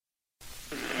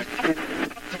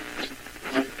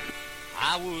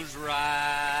was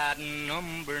riding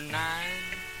number 9,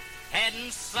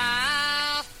 heading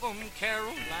south from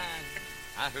Caroline.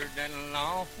 I heard that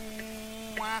long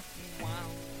wow, wow,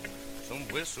 some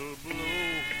whistle blow.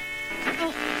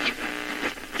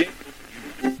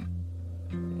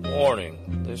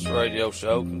 Warning, this radio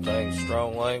show contains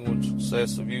strong language,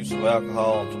 excessive use of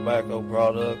alcohol and tobacco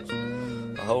products,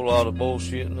 a whole lot of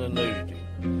bullshitting and nudity.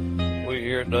 We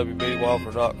here at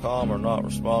WBWalker.com are not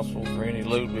responsible for any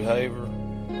lewd behavior,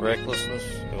 recklessness,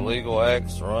 illegal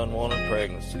acts, or unwanted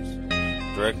pregnancies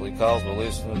directly caused by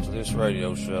listening to this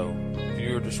radio show.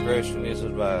 Viewer discretion is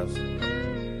advised.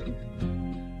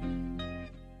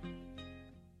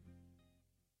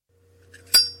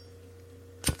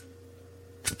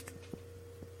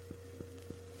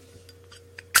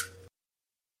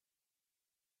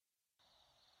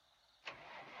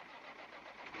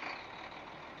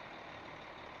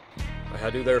 How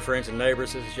do there, friends and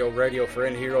neighbors? This is your radio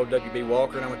friend hero, W.B.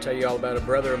 Walker, and I'm going to tell you all about a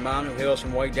brother of mine who hails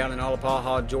from way down in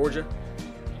Allapaha, Georgia.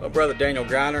 My brother Daniel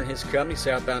Greiner and his company,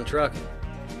 Southbound Trucking.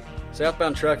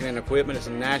 Southbound Trucking and Equipment is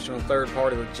a national and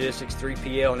third-party logistics,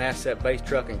 3PL, and asset-based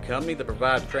trucking company that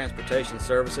provides transportation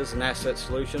services and asset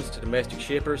solutions to domestic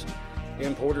shippers,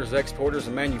 importers, exporters,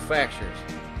 and manufacturers.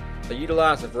 They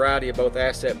utilize a variety of both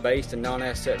asset-based and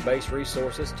non-asset-based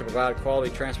resources to provide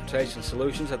quality transportation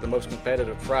solutions at the most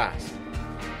competitive price.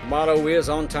 The motto is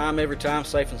on time, every time,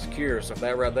 safe and secure. So if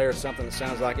that right there is something that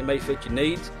sounds like it may fit your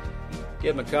needs,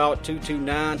 give them a call at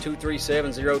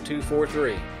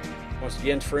 229-237-0243. Once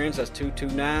again, friends, that's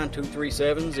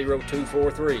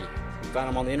 229-237-0243. You can find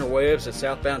them on the interwebs at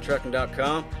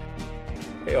southboundtrucking.com.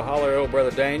 Hell, holler at old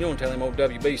brother Daniel and tell him old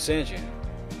WB sends you.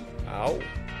 Oh.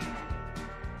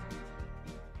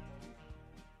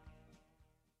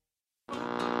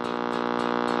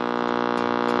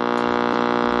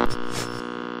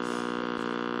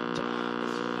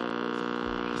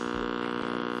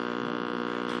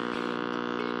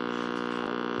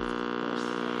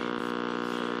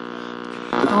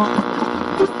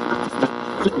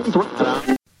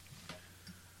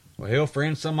 Well, hell,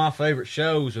 friends, some of my favorite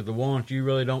shows are the ones you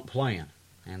really don't plan.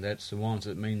 And that's the ones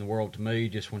that mean the world to me,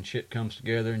 just when shit comes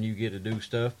together and you get to do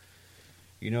stuff.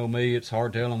 You know me, it's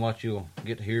hard telling what you'll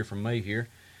get to hear from me here.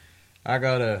 I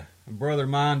got a brother of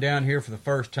mine down here for the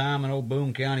first time, an old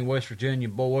Boone County, West Virginia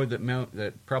boy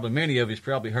that probably many of you's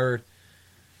probably heard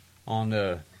on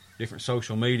different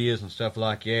social medias and stuff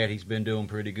like that. He's been doing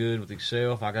pretty good with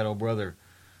himself. I got old brother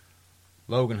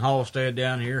Logan Hallstead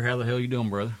down here. How the hell you doing,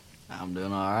 brother? I'm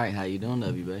doing all right. How you doing,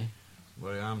 WB?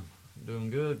 Well, I'm doing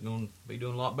good. Going to be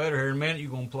doing a lot better here in a minute.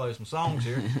 You're going to play some songs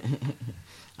here.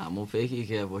 I'm going to pick you a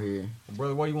couple here. Well,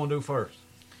 brother, what do you want to do first?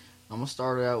 I'm going to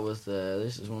start out with,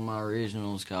 this is one of my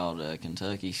originals called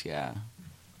Kentucky Sky.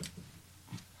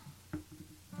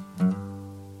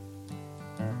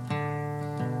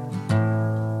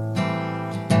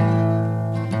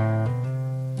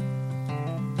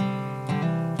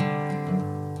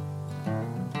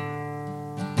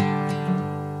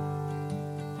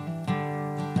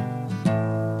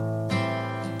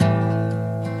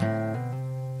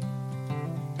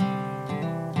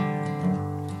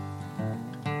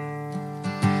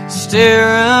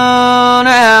 Staring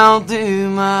out through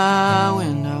my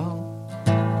window,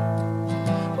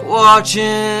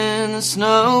 watching the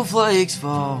snowflakes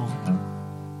fall.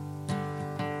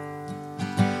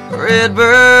 A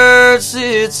redbird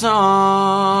sits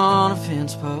on a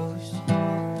fence post.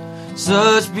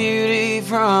 Such beauty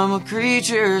from a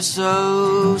creature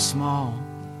so small.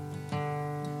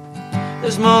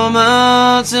 There's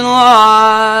moments in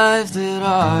life that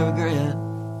I regret,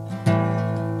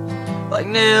 like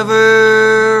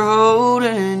never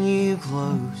holding you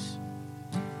close.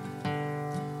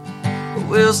 But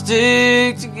we'll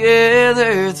stick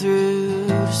together through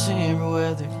December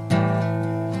weather,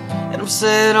 and I'm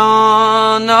set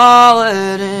on not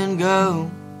letting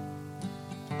go.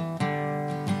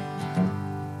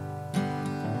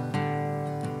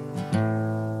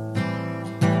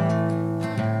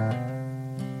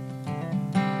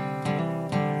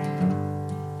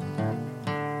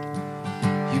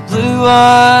 Blue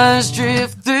eyes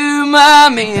drift through my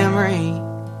memory,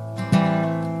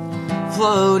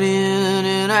 float in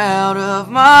and out of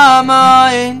my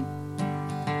mind.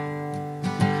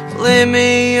 Lend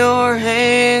me your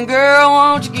hand, girl,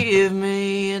 won't you give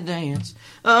me a dance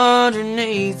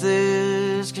underneath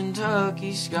this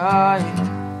Kentucky sky?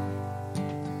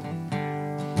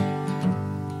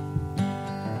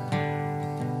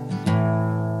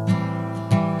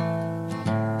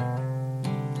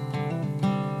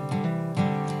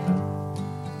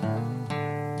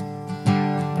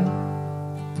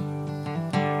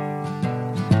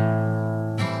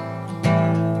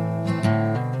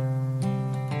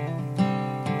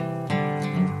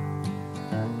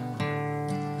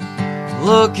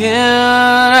 looking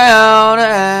out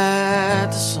at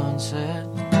the sunset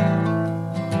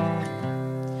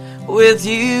with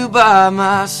you by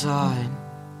my side.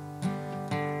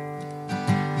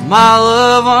 My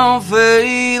love won't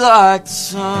fade like the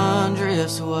sun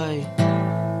drifts away.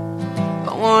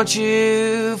 I want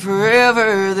you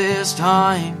forever this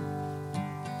time.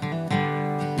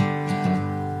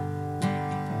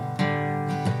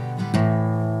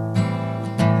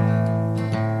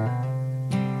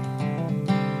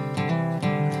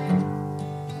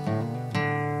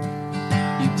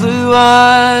 Your blue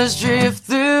eyes drift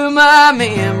through my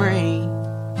memory,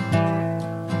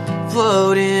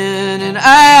 floating in and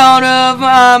out of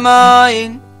my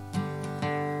mind.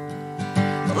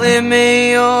 Lend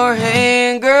me your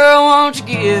hand, girl, won't you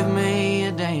give me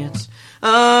a dance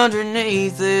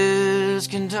underneath this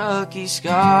Kentucky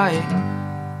sky?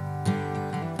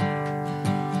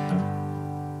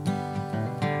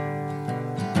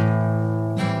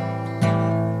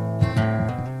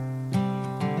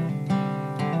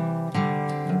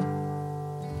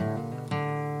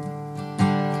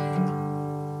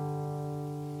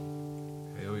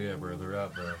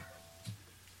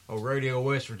 Radio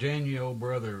West Virginia, old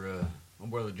brother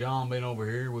John been over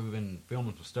here. We've been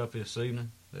filming some stuff this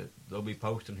evening that they'll be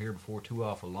posting here before too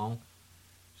awful long.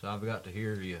 So I've got to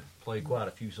hear you play quite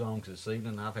a few songs this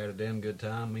evening. I've had a damn good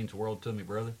time. Means the world to me,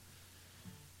 brother.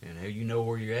 And hell, you know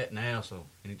where you're at now, so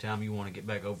anytime you want to get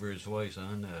back over this way,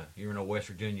 son, you're in old West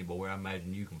Virginia, boy, I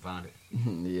imagine you can find it.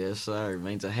 Yes, sir. It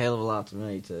means a hell of a lot to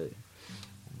me, too.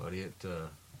 But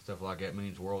stuff like that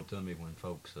means the world to me when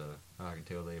folks, I can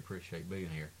tell they appreciate being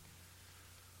here.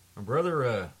 My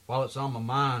brother, while it's on my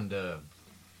mind, I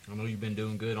know you've been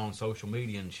doing good on social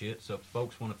media and shit, so if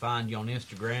folks want to find you on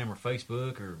Instagram or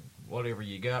Facebook or whatever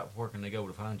you got, where can they go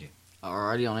to find you?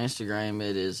 Alrighty, on Instagram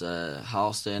it is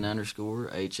Halstead _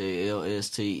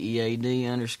 HALSTEAD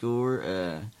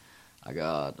 _ I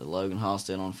got Logan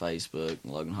Halstead on Facebook,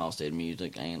 Logan Halstead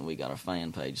Music, and we got a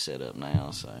fan page set up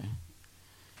now, so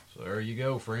there you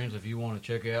go, friends. If you want to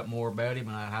check out more about him,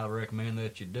 and I highly recommend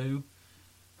that you do,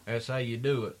 that's how you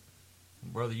do it.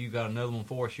 Brother, you got another one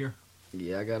for us here?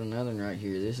 Yeah, I got another one right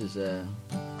here. This is,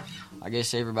 I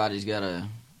guess everybody's got a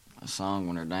song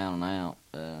when they're down and out,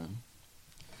 and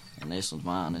this one's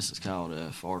mine. This is called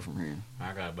Far From Here.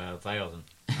 I got about 1,000.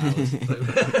 I listen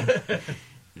to.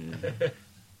 Yeah.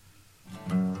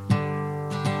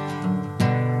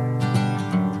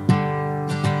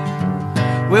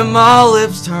 When my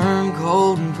lips turn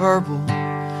cold and purple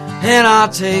and I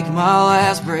take my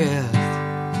last breath,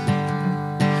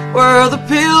 were the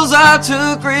pills I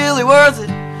took really worth it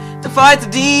to fight the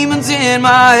demons in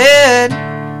my head?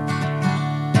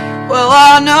 Well,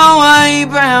 I know I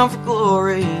ain't bound for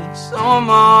glory, so I'm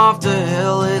off to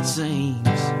hell it seems.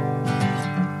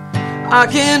 I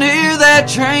can hear that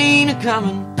train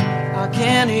a-comin', I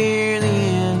can hear the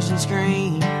engine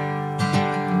scream.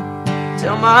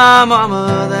 Tell my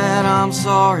mama that I'm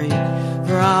sorry,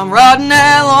 for I'm riding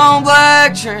that long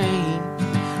black train.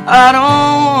 I don't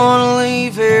want to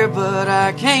leave here, but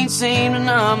I can't seem to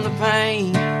numb the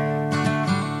pain.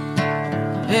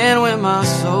 And when my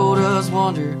soul does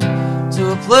wander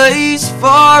to a place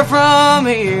far from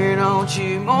here, don't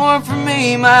you mourn for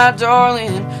me, my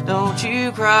darling, don't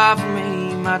you cry for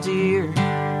me, my dear.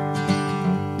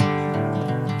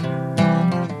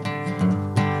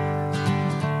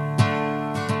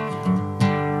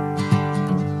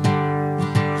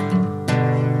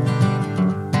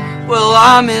 Well,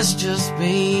 I miss just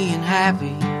being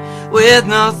happy with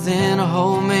nothing to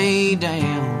hold me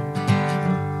down.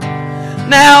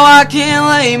 Now I can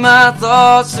lay my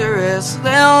thoughts to rest,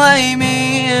 they'll lay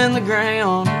me in the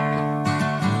ground.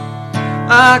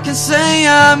 I can say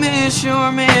I miss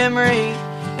your memory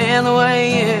and the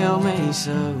way you held me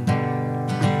so.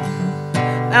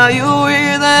 Now you'll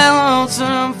hear that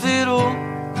lonesome fiddle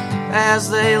as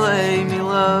they lay me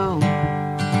low.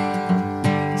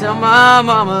 Tell my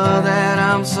mama that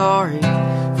I'm sorry,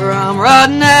 for I'm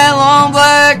riding that long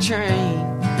black train.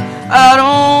 I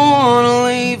don't want to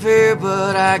leave here,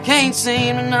 but I can't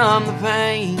seem to numb the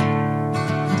pain.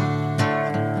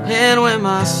 And when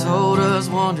my soul does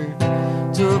wander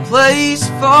to a place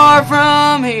far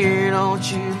from here,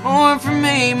 don't you mourn for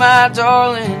me, my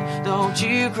darling, don't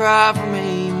you cry for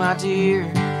me, my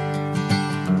dear.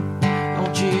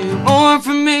 Don't you mourn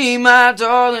for me, my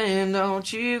darling,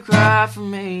 don't you cry for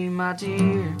me, my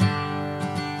dear.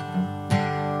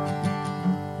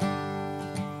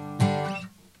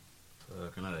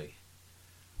 Fucking A.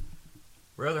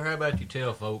 Brother, how about you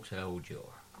tell folks how old you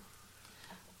are?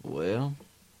 Well,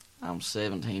 I'm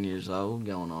 17 years old,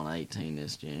 going on 18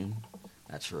 this June.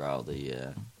 That's for all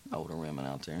the older women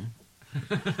out there.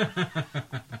 I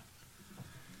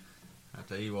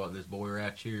tell you what, this boy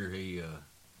right here, he's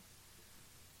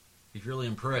really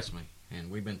impressed me. And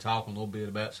we've been talking a little bit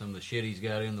about some of the shit he's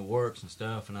got in the works and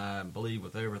stuff, and I believe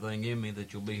with everything in me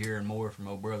that you'll be hearing more from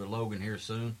old brother Logan here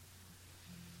soon.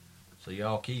 So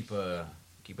y'all keep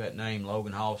that name,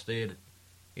 Logan Halstead,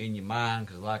 in your mind,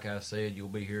 because like I said, you'll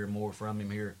be hearing more from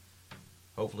him here,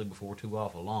 hopefully before too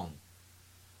awful long.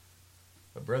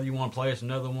 But brother, you want to play us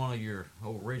another one of your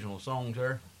old original songs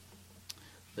there?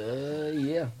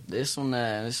 Yeah. This one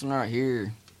right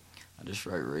here, I just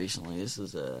wrote recently. This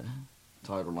is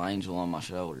titled "Angel on My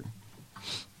Shoulder."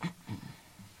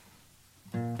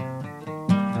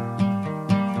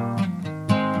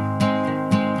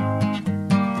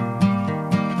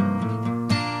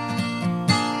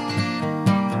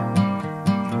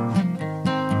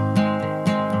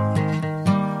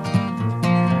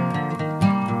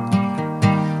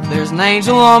 There's an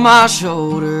angel on my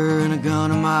shoulder and a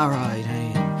gun in my right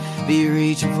hand. Be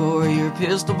reaching for your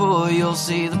pistol, boy, you'll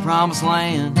see the promised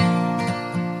land.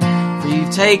 For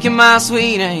you've taken my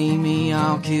sweet Amy,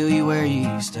 I'll kill you where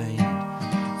you stand.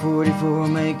 44,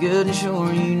 make good and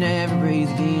sure you never breathe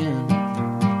again.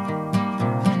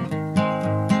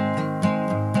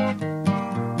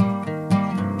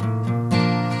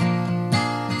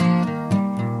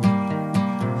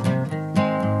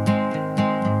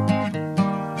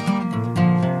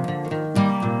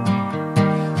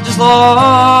 Just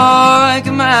like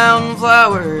a mountain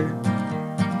flower,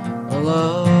 a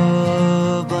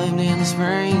love blamed in the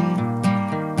spring.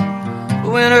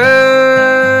 But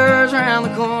winter's around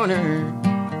the corner,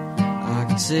 I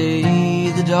can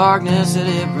see the darkness that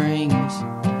it brings.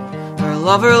 Her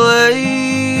lover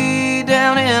lay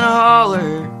down in a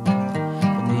holler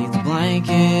beneath the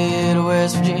blanket of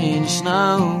West Virginia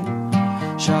snow.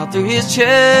 Shot through his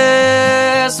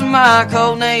chest in my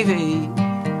cold navy.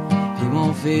 He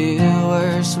won't feel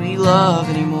her sweet love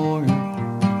anymore.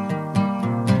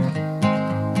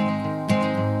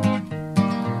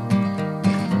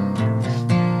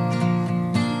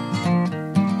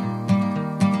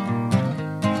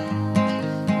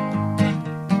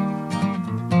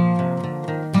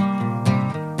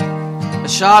 I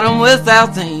shot him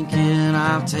without thinking,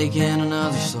 I've taken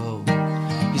another soul.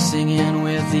 He's singing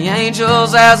with the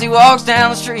angels as he walks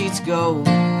down the streets of gold.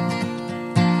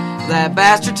 That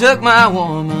bastard took my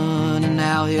woman, and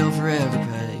now he'll forever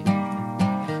pay.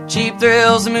 Cheap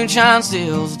thrills and moonshine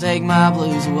stills take my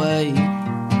blues away.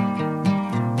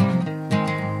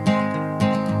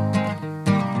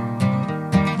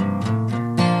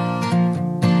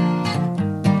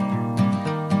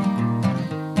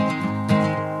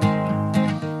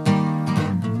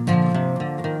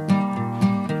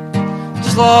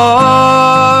 Just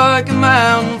like a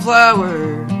mountain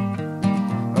flower,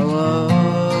 or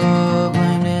love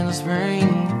blamed in the spring.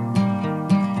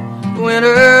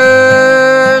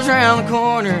 Winter's around the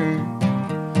corner,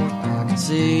 I can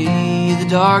see the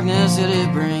darkness that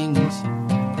it brings.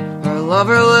 Her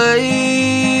lover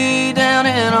lay down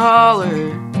in a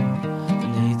holler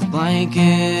beneath the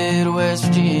blanket of West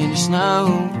Virginia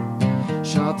snow.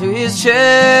 Shot through his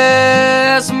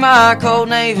chest in my cold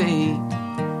navy.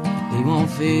 He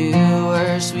won't feel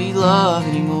her sweet love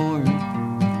anymore.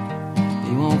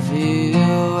 He won't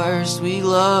feel her sweet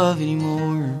love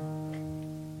anymore.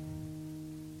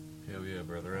 Hell yeah,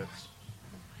 brother.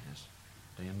 That's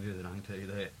damn good, I can tell you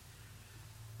that.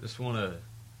 Just want to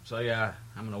say I'm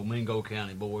an old Mingo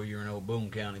County boy. You're an old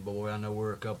Boone County boy. I know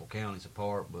we're a couple counties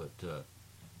apart, but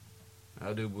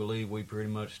I do believe we pretty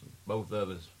much, both of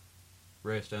us,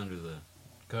 rest under the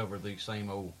cover of these same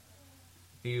old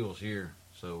hills here.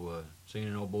 So seeing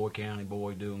an old Boy County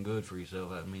boy doing good for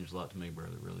yourself, that means a lot to me,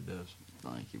 brother. It really does.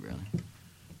 Thank you, brother.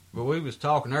 But we was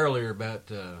talking earlier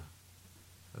about a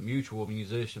mutual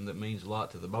musician that means a lot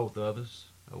to the both of us,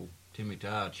 old Timmy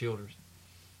Ty Childers.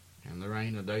 And there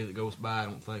ain't a day that goes by I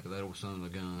don't think of that old son of a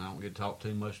gun. I don't get to talk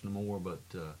too much no more, but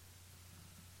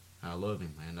I love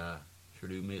him, and I sure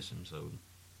do miss him. So you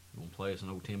want to play us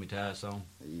an old Timmy Ty song?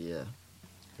 Yeah.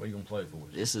 What are you going to play for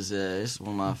us? This is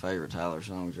one of my favorite Tyler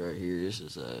songs right here. This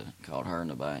is called Her in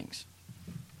the Banks.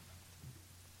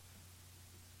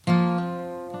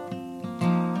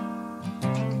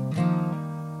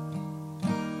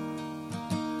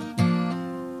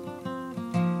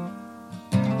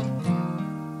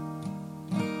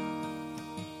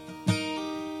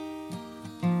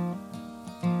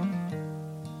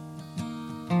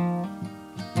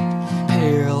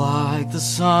 Hair like the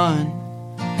sun,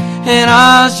 and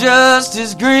eyes just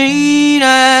as green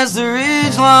as the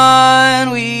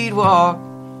ridgeline we'd walk,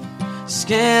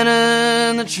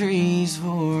 scanning the trees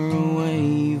for a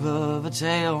wave of a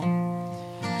tail.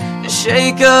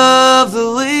 shake of the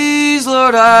leaves,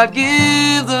 Lord, I'd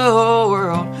give the whole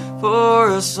world for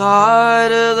a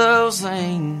sight of those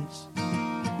things.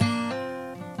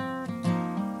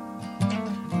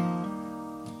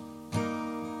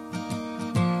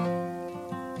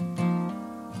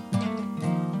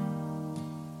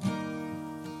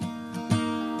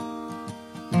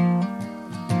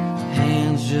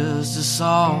 Hands just as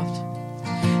soft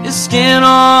as skin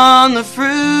on the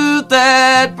fruit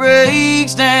that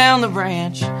breaks down the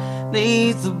branch.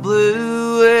 Neath the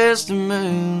bluest of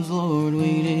moons, Lord,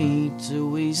 we'd eat till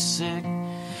we sick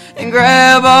and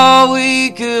grab all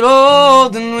we could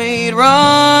hold. Then we'd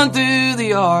run through the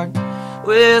yard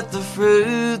with the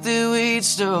fruit that we'd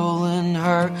stolen.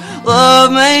 Her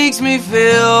love makes me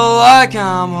feel like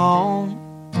I'm home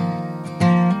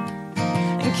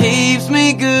and keeps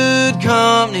me good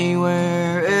company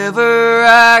wherever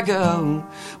I go.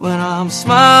 When I'm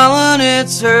smiling,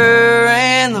 it's her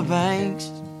and the banks,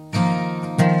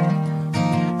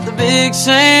 the big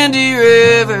sandy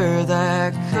river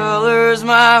that colors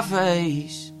my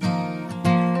face.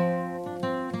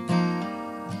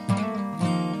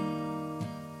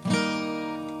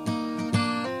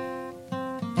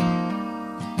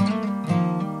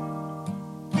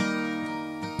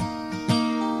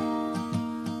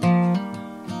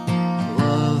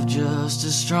 Love just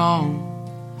as strong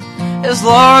as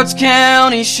Lawrence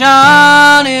County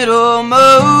shine, it'll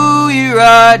mow you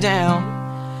right down.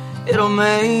 It'll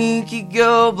make you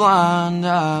go blind.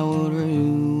 I would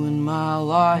ruin my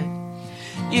life,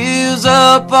 use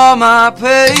up all my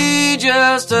pay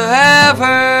just to have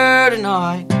her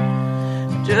tonight.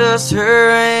 Just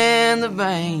her and the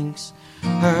banks.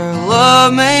 Her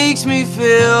love makes me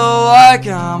feel like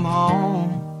I'm home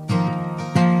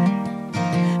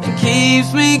and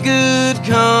keeps me good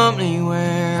company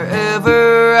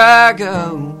wherever I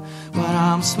go. When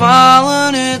I'm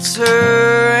smiling, it's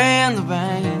her and the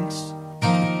banks,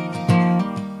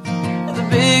 the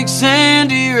big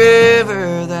sandy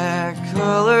river that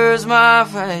colors my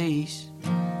face.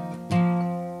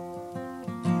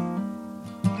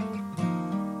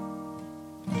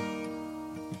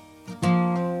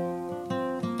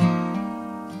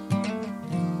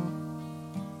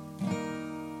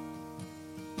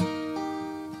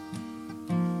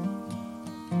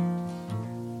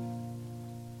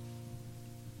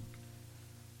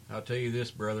 I'll tell you this,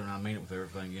 brother, and I mean it with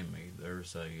everything in me.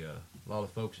 There's a lot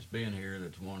of folks that's been here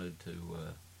that's wanted to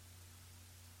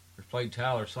played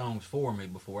Tyler songs for me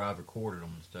before I've recorded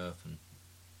them and stuff, and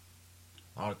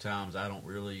a lot of times I don't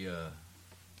really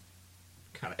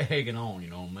kind of egging on, you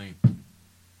know what I mean?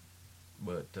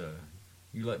 But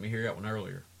you let me hear that one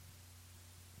earlier,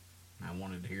 and I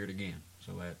wanted to hear it again.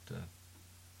 So that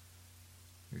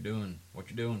you're doing what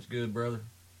you're doing is good, brother.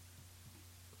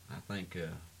 I think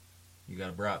you got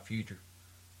a bright future.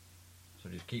 So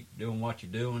just keep doing what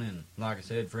you're doing. And like I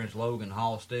said, French Logan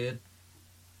Halstead,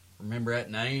 remember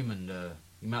that name. And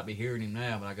you might be hearing him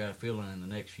now, but I got a feeling in the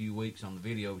next few weeks on the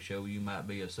video show you might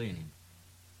be seeing him.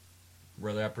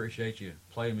 Brother, I appreciate you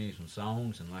playing me some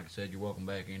songs. And like I said, you're welcome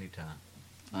back anytime.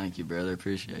 Thank you, brother.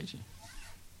 Appreciate you.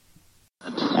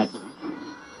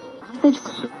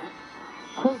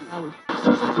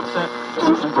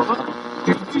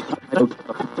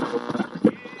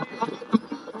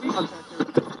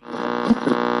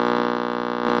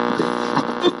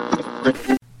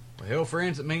 Well,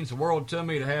 friends, it means the world to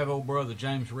me to have old brother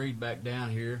James Reed back down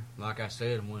here. Like I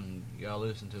said, when y'all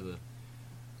listen to the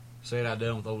set I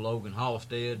done with old Logan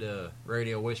Halstead,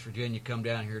 Radio West Virginia come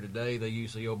down here today. They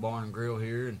use the old barn and grill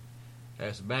here and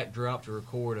as a backdrop to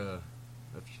record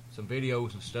some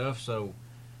videos and stuff. So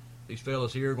these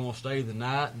fellas here are going to stay the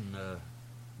night, and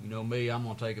you know me, I'm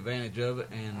going to take advantage of it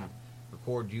and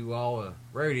record you all a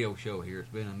radio show here. It's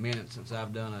been a minute since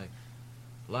I've done a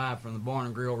live from the Barn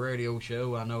and Grill radio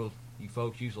show. I know you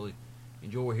folks usually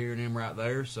enjoy hearing them right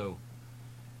there. So,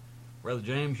 Brother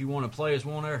James, you want to play us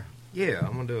one there? Yeah,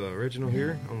 I'm going to do an original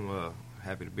here. I'm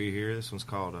happy to be here. This one's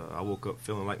called I Woke Up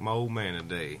Feeling Like My Old Man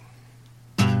Today.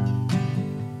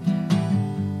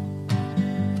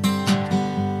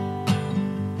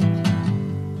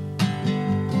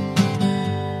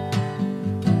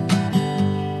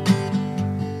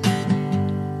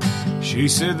 She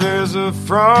said there's a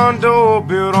front door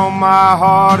built on my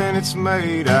heart and it's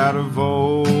made out of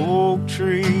oak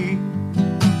tree.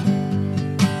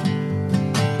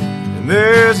 And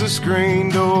there's a screen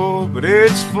door, but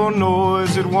it's for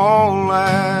noise, it won't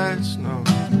last, no.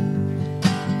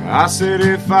 I said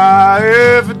if I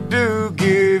ever do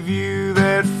give you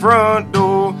that front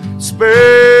door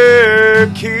spare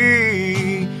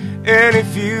key, and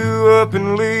if you up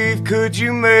and leave, could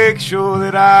you make sure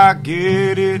that I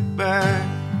get it back?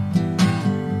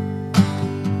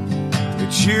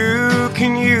 That you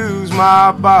can use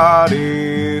my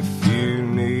body if you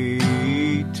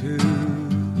need to.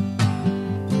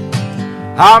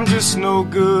 I'm just no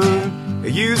good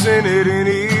at using it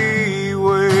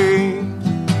anyway.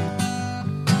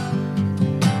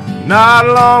 Not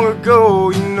long ago,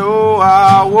 you know,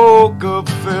 I woke up,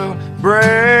 felt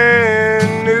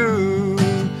brand new.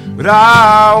 But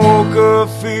I woke up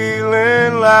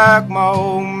feeling like my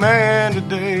old man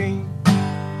today.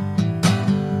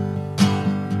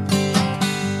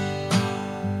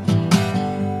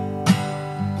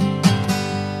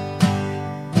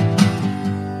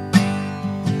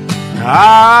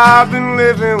 I've been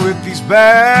living with these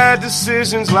bad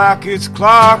decisions like it's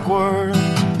clockwork.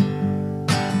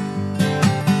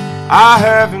 I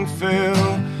haven't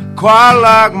felt quite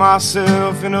like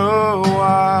myself in a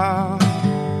while.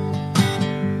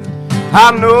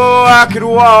 I know I could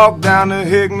walk down to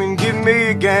Hickman, give me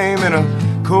a game and a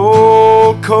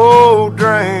cold, cold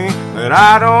drink, but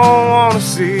I don't want to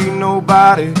see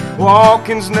nobody.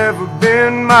 Walking's never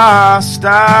been my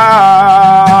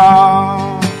style.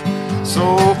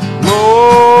 So,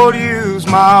 Lord, use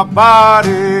my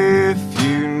body if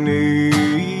you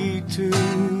need to.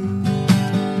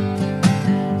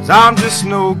 'Cause I'm just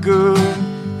no good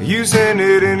at using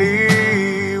it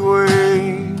anyway.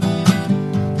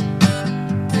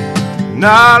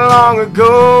 Not long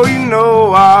ago, you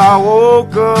know, I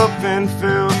woke up and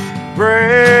felt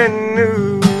brand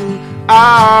new.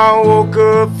 I woke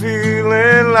up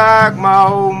feeling like my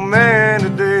old man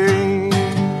today.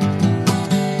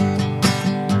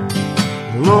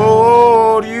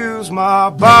 Lord, use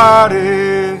my body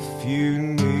if you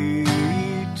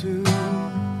need to.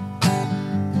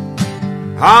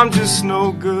 I'm just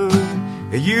no good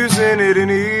at using it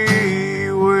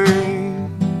anyway.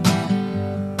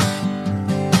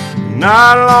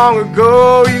 Not long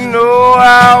ago, you know,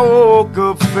 I woke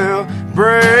up, felt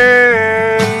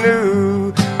brand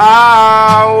new.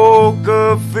 I woke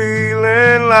up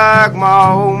feeling like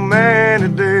my old man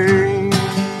today.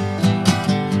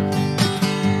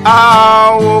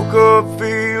 I woke up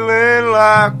feeling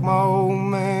like my old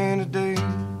man today.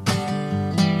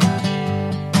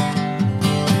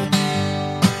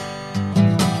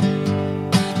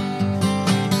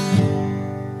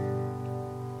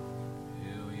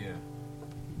 Hell yeah.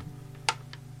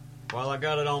 While I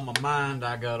got it on my mind,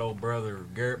 I got old brother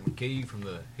Garrett McKee from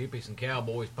the Hippies and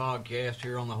Cowboys podcast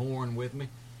here on the horn with me.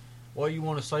 What do you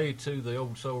want to say to the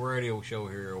Old Soul Radio show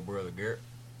here, old brother Garrett?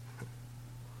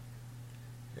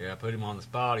 Yeah, I put him on the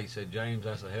spot. He said, James,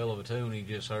 that's a hell of a tune he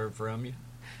just heard from you.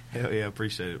 Hell yeah, I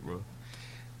appreciate it, bro.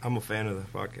 I'm a fan of the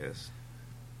podcast.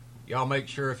 Y'all make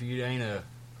sure if you ain't you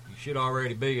should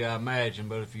already be, I imagine,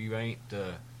 but if you ain't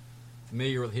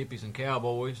familiar with Hippies and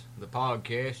Cowboys, the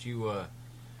podcast, you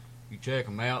check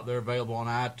them out. They're available on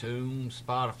iTunes,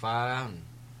 Spotify, and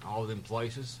all of them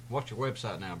places. What's your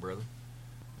website now, brother?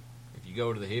 If you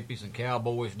go to the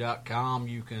hippiesandcowboys.com,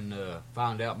 you can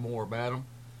find out more about them.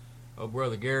 Oh,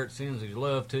 brother Garrett sends his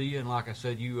love to you, and like I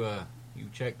said, you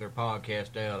check their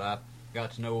podcast out. I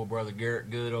got to know old brother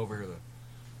Garrett good over the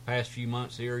past few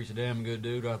months here. He's a damn good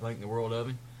dude. I think the world of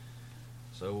him.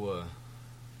 So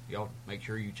y'all make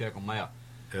sure you check them out.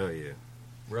 Hell yeah.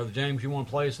 Brother James, you want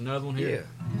to play us another one here?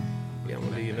 Yeah, I'm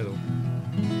gonna do you another one.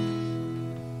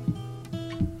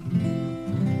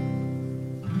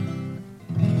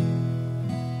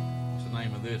 What's the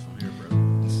name of this one here, brother?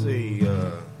 Let's see,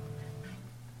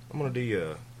 I'm gonna do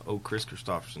you old Chris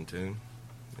Christopherson tune,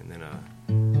 and then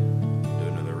do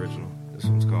another original. This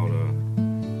one's called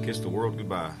Kiss the World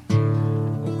Goodbye.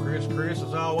 Well, Chris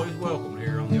is always welcome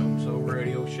here on the Old Soul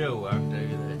Radio show, I can tell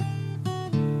you that.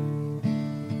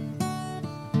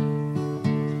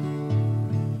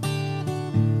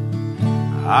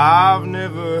 I've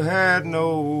never had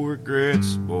no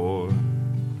regrets, boy.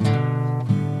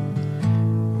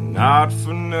 Not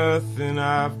for nothing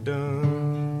I've done.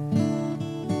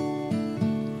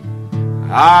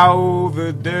 I owe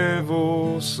the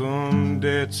devil some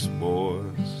debts,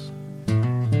 boys.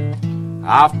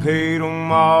 I've paid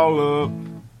them all up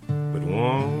but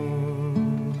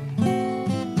one.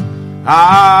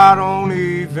 I don't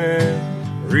even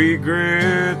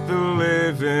regret the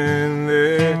living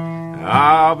that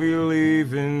I'll be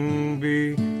leaving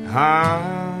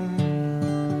behind.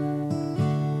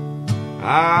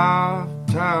 I'm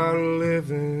tired of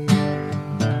living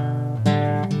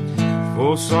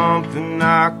for something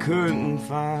I couldn't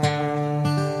find.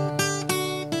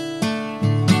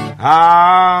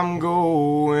 I'm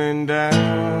going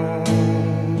down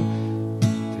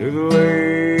to the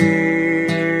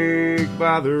lake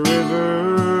the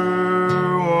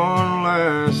river one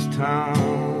last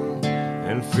time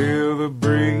and feel the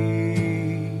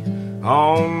breeze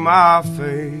on my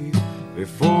face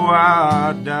before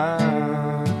I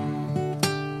die.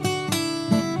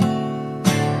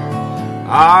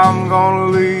 I'm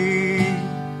gonna leave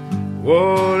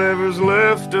whatever's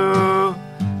left of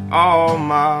all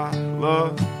my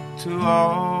love to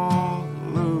all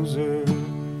losers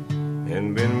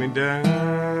and bend me down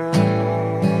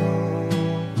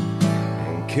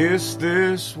and kiss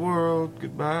this world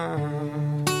goodbye.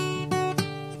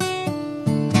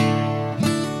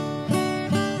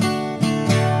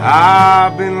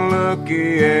 I've been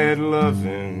lucky at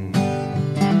loving.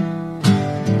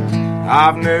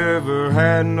 I've never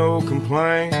had no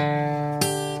complaint.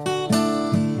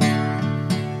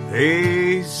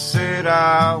 They said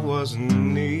I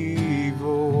wasn't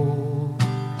evil,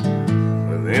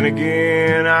 but then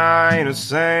again I ain't a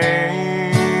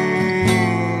saint.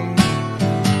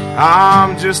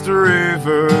 I'm just a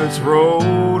river that's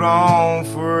rolled on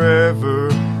forever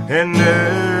and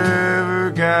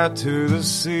never got to the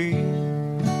sea.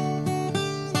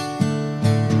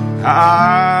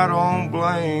 I don't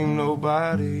blame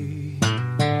nobody.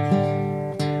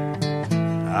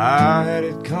 I had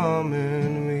it coming to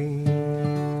me.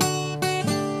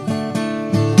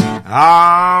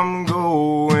 I'm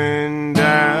going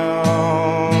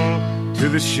down to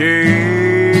the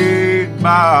shade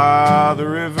by the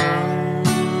river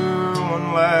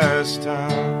one last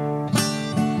time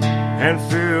and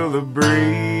feel the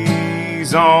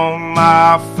breeze on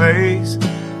my face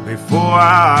before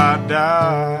I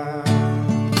die.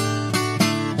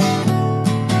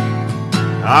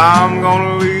 I'm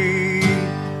gonna leave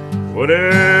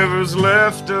whatever's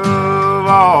left of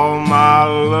all my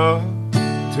love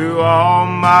to all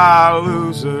my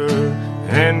losers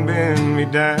and bend me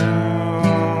down.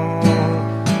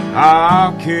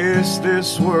 I'll kiss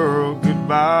this world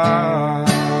goodbye.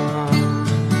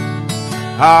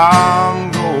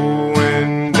 I'm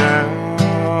going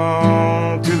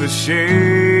down to the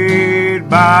shade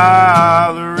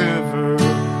by the river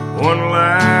one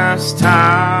last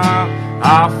time.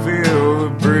 I feel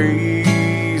the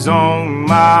breeze on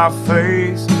my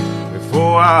face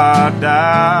before I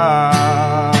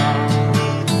die.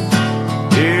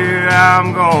 Yeah,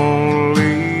 I'm gonna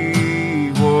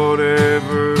leave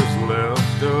whatever's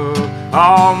left of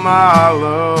all my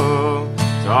love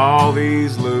to all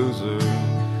these losers.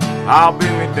 I'll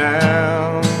bend me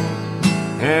down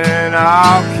and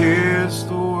I'll kiss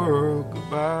the world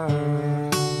goodbye.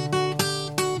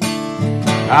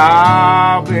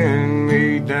 I'll bend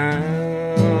me down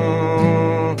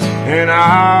and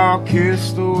I'll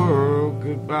kiss the world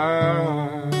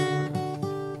goodbye.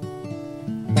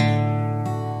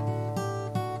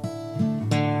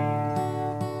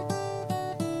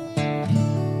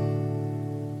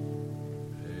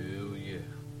 Hell yeah.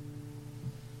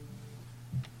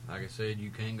 Like I said,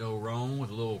 you can't go wrong with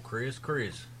a little Chris.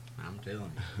 I'm telling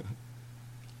you.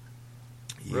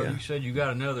 Yeah. Brother, you said you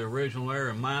got another original there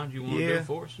in mind you want to do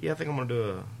for us? Yeah, I think I'm going to do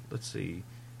a, let's see,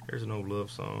 there's an old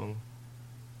love song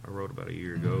I wrote about a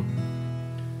year ago.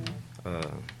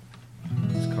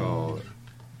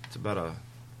 It's about a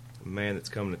man that's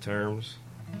coming to terms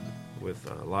with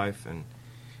life, and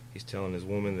he's telling his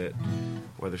woman that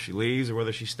whether she leaves or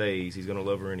whether she stays, he's going to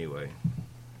love her anyway.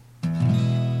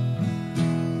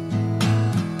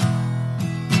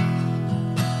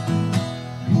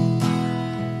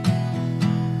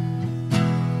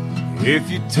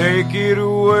 If you take it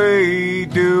away,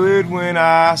 do it when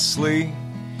I sleep.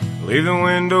 Leave the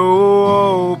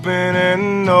window open and a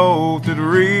note that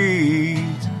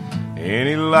reads,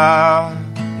 any lie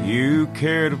you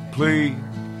care to plead,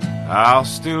 I'll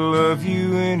still love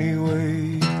you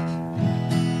anyway.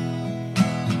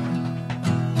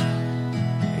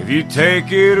 If you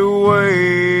take it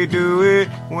away, do it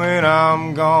when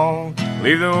I'm gone.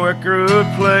 Leave the record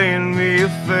playing me a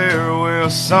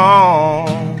farewell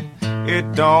song.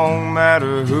 It don't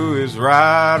matter who is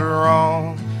right or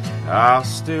wrong, I'll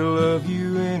still love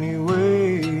you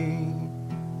anyway.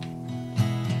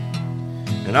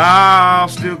 And I'll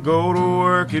still go to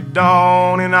work at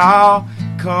dawn, and I'll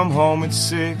come home at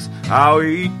 6. I'll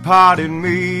eat potted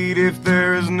meat if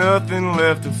there is nothing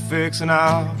left to fix, and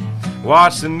I'll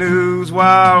watch the news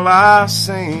while I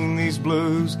sing these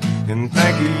blues and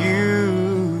think of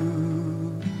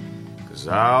you, 'cause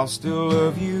I'll still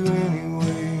love you anyway.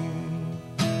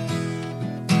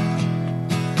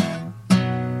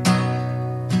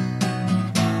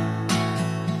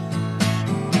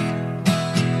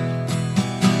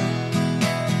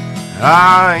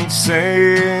 I ain't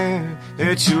saying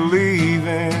that you're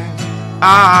leaving,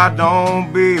 I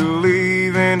don't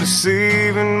believe in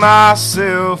deceiving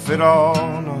myself at all,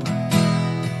 no.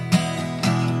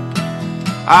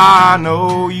 I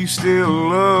know you still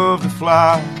love to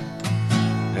fly,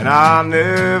 and I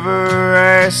never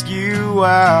ask you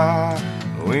why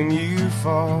when you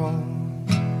fall.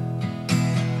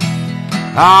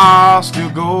 I'll still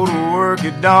go to work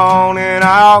at dawn, and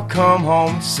I'll come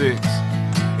home at 6.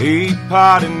 Eat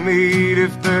potted meat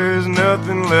if there's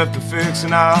nothing left to fix,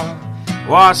 and I'll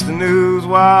watch the news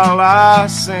while I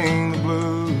sing the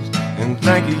blues and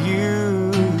think of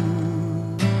you.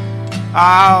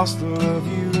 I'll still love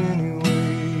you anyway.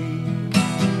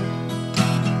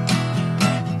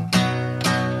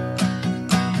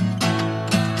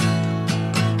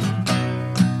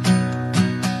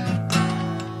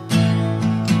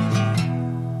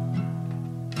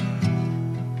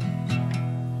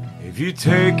 If you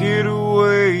take it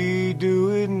away, do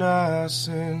it nice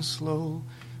and slow.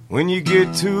 When you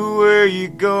get to where you're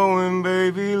going,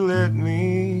 baby, let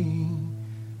me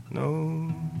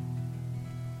know.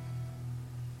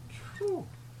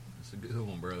 That's a good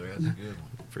one, brother. That's a good one.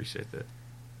 Appreciate that.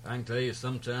 I can tell you,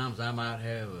 sometimes I might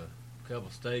have a couple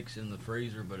steaks in the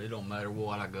freezer, but it don't matter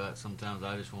what I got. Sometimes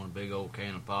I just want a big old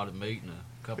can of potted meat and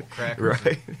a couple crackers.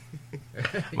 Right.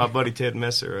 My buddy Ted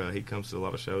Messer, he comes to a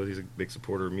lot of shows. He's a big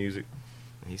supporter of music.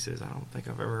 And he says, I don't think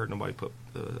I've ever heard nobody put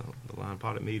the line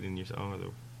potted meat in your song or the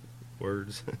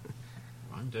words.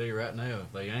 I can tell you right now,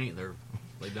 if they ain't,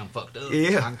 they done fucked up.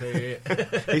 Yeah. I can tell you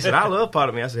that. He said, I love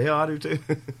potted meat. I said, hell, I do too.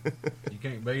 You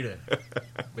can't beat a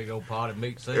big old potted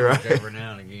meat sandwich Right. every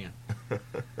now and again.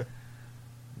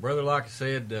 Brother, like I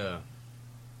said,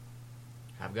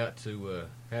 I've got to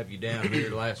have you down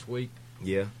here last week.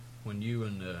 Yeah. When you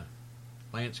and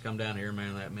Lance come down here,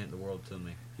 man, that meant the world to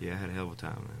me. Yeah, I had a hell of a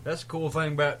time, man. That's the cool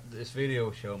thing about this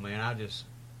video show, man.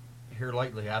 Here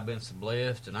lately, I've been so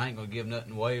blessed, and I ain't going to give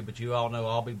nothing away, but you all know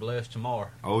I'll be blessed tomorrow.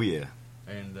 Oh, yeah.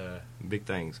 And, big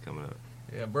things coming up.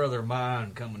 yeah, a brother of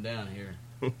mine coming down here.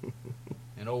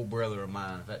 An old brother of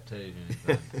mine, if that tells you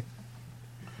anything.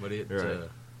 But it, Right.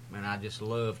 man, I just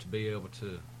love to be able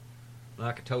to,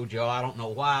 like I told y'all, I don't know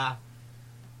why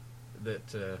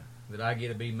that I get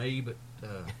to be me, but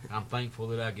I'm thankful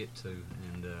that I get to.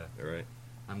 And Right.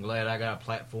 I'm glad I got a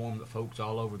platform that folks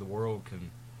all over the world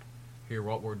can hear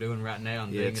what we're doing right now in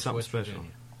Yeah, Dingus, it's something West special.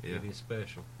 Virginia. Yeah. It is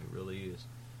special. It really is.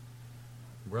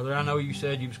 Brother, I know you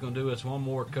said you was going to do us one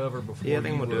more cover before Yeah, I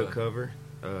think you, I'm going to do a cover.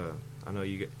 I know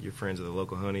you're friends of the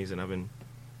local Honeys, and I've been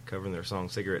covering their song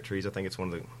Cigarette Trees. I think it's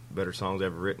one of the better songs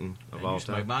ever written of all used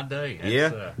to time. make my day. That's,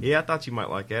 Yeah, yeah, I thought you might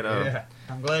like that. yeah.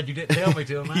 I'm glad you didn't tell me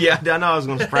till now. Yeah, I know I was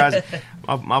going to surprise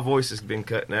you. My voice has been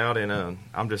cutting out, and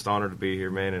I'm just honored to be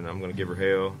here, man. And I'm going to give her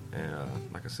hell.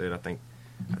 And like I said, I think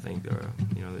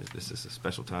you know, this is a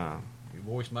special time. Your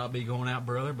voice might be going out,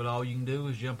 brother, but all you can do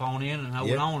is jump on in and hold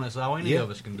Yep. on. That's all any of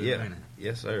us can do, Yeah. ain't it?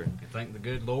 Yes, sir. And thank the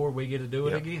good Lord we get to do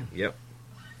it Yep. again. Yep.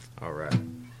 All right.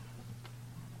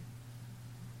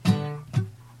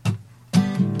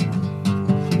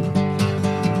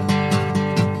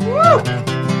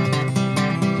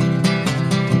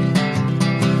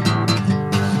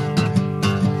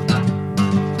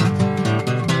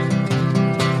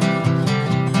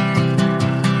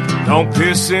 Don't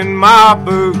piss in my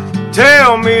boot.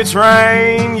 Tell me it's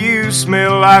rain. You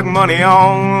smell like money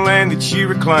on land that you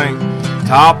reclaim.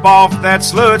 Top off that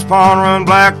sludge pond, run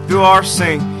black through our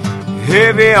sink.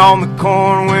 Heavy on the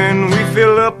corn when we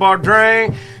fill up our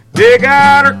drain. Dig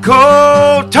out our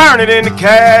coal, turn it into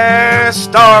cash.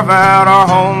 Starve out our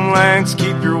homelands,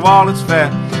 keep your wallets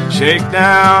fat. Shake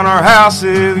down our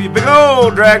houses, you big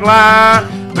old drag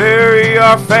line. Bury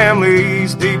our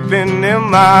families deep in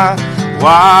them mines.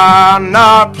 Why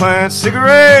not plant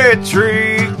cigarette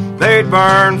trees? They'd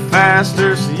burn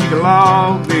faster so you could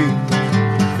all be.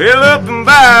 Fill up them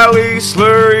valleys,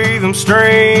 slurry them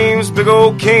streams. Big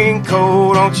old king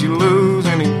coal, don't you lose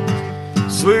any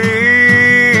sleep.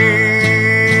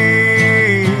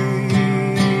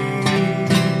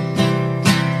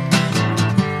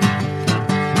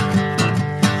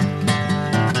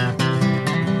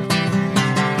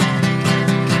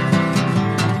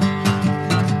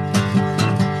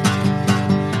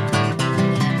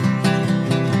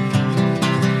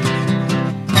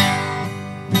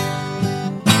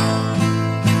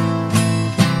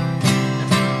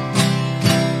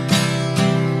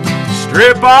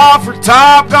 Strip off her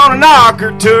top, gonna knock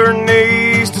her to her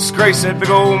knees. Disgrace that big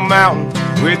old mountain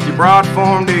with your broad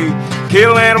form deed.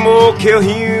 Kill animal, kill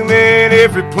human.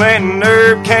 Every plant and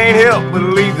herb can't help but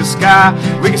leave the sky.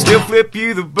 We can still flip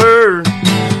you the bird.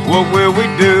 What will we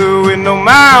do with no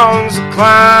mountains to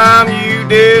climb? You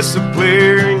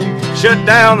disappear and you Shut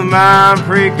down the mind,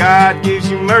 pray God gives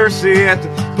you mercy at the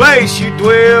place you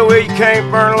dwell, where you can't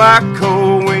burn like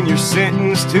coal when you're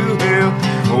sentenced to hell.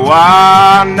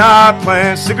 Why not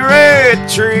plant cigarette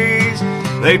trees?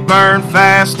 They burn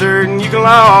faster than you can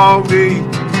log these.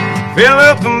 Fill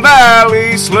up them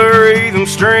valleys, slurry them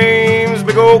streams.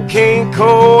 Big old King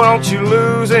Cole, don't you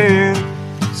lose in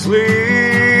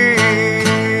sleep.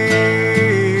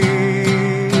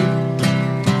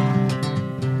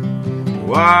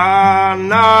 Why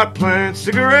not plant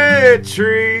cigarette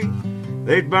tree?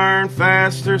 They'd burn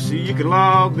faster so you could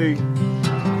log these.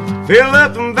 Fill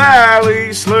up them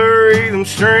valleys, slurry them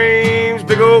streams.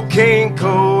 Big old King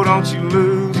Cole, don't you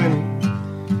lose any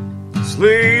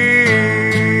sleep.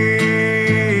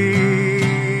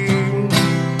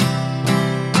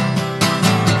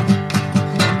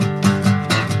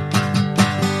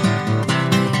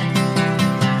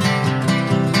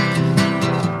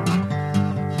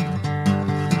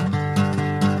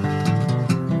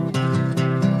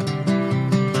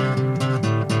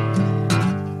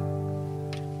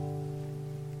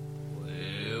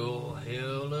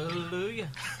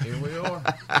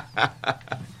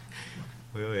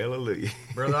 Well, hallelujah.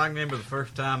 Brother, I remember the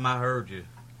first time I heard you.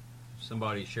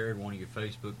 Somebody shared one of your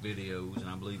Facebook videos, and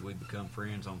I believe we become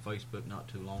friends on Facebook not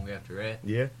too long after that.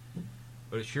 Yeah.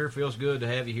 But it sure feels good to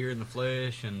have you here in the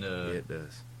flesh, and Yeah, it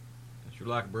does. you're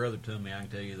like a brother to me, I can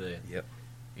tell you that. Yep.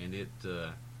 And it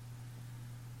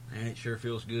sure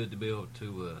feels good to be able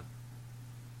to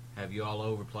have you all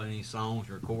over playing these songs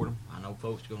and record them. I know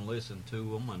folks are going to listen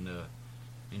to them and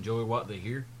enjoy what they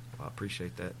hear. Well, I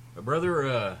appreciate that. But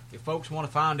brother, if folks want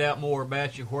to find out more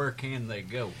about you, where can they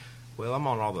go? Well, I'm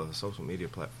on all the social media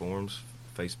platforms.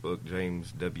 Facebook,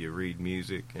 James W. Reed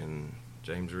Music, and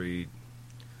James Reed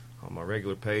on my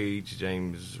regular page,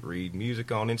 James Reed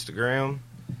Music on Instagram.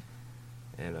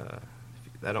 And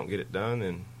if I don't get it done,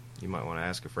 then you might want to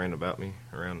ask a friend about me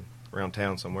around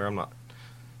town somewhere. I'm not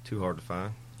too hard to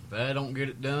find. If I don't get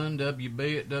it done,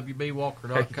 WB at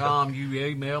WBWalker.com. You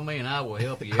email me and I will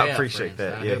help you out. I appreciate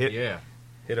that. Yeah,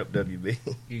 hit up WB.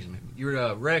 Excuse me.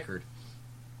 Your record.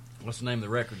 What's the name of the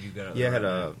record you got? Yeah, I had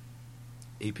a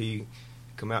EP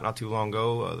come out not too long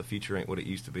ago. The future ain't what it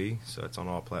used to be, so it's on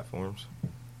all platforms.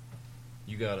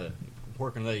 You got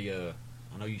where can they?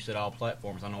 I know you said all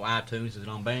platforms. I know iTunes. Is it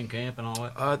on Bandcamp and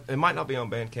all that? It might not be on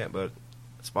Bandcamp, but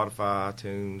Spotify,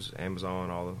 iTunes, Amazon,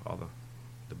 all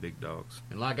the big dogs.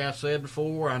 And like I said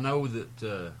before, I know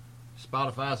that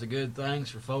Spotify's a good thing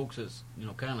for folks that's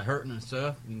kind of hurting and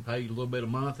stuff. You can pay you a little bit a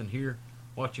month and hear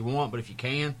what you want, but if you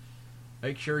can,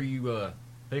 make sure you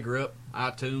pick her up,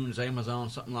 iTunes, Amazon,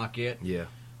 something like that. Yeah.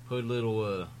 Put a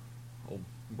little, old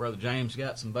Brother James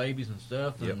got some babies and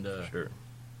stuff. Yep, and sure.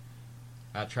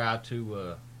 I try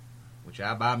to, which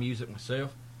I buy music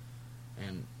myself,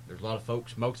 and there's a lot of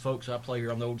folks, most folks I play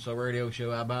here on the Old Soul Radio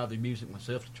Show, I buy their music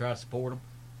myself to try to support them.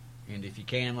 And if you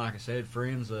can, like I said,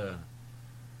 friends,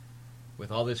 with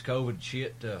all this COVID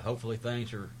shit, hopefully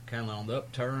things are kind of on the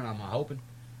upturn, I'm hoping.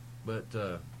 But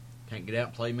can't get out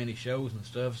and play many shows and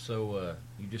stuff, so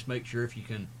you just make sure if you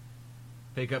can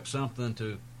pick up something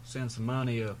to send some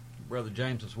money Brother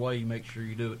James's way, you make sure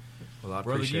you do it. Well, I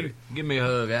Brother, appreciate it. Give me a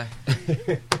hug.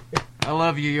 I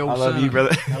love you, you old son. I love you,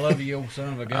 brother. I love you, you old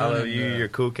son of a gun. I love you. You're a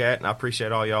cool cat, and I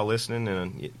appreciate all y'all listening.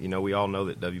 And we all know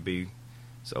that WB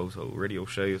So radio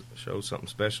shows something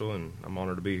special, and I'm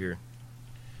honored to be here.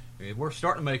 We're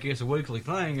starting to make this a weekly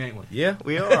thing, ain't we? Yeah,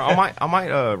 we are. I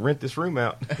might rent this room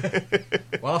out.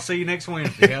 Well, I'll see you next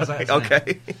Wednesday. How's that sound?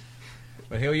 Okay.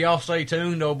 But hell, y'all stay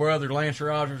tuned. Old brother Lance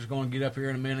Rogers is going to get up here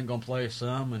in a minute and going to play us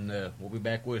some, and we'll be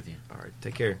back with you. All right,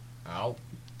 take care. Out.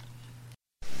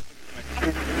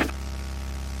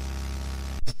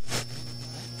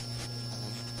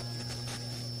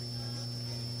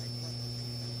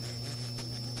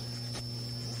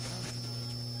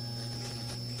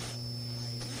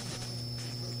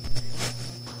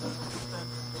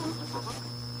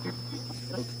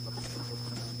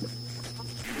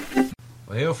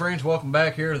 Well, hell, friends, welcome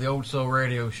back here to the Old Soul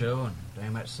Radio Show. And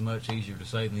damn, that's so much easier to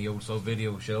say than the Old Soul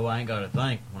Video Show. I ain't got to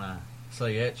think when I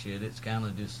say that shit. It's kind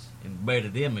of just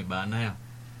embedded in me by now.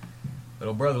 But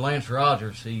old brother Lance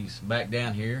Rogers, he's back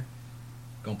down here.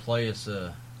 Going to play us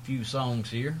a few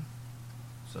songs here.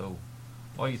 So,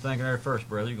 what are you thinking there first,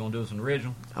 brother? You going to do us an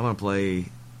original? I'm gonna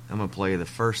play the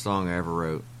first song I ever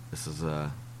wrote. This is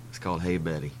it's called Hey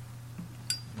Betty.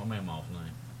 My mama's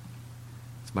name.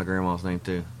 It's my grandma's name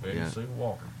too. Betty Sue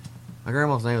Walker. My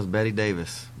grandma's name was Betty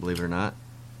Davis, believe it or not.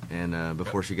 And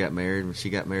before she got married, when she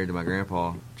got married to my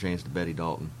grandpa, changed to Betty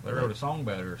Dalton. They wrote a song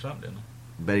about her or something, didn't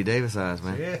they? Betty Davis eyes,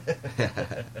 man. Yeah.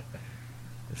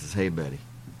 This is Hey Betty.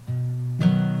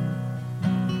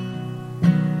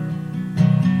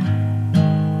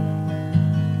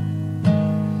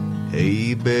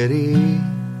 Betty,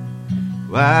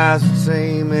 why does it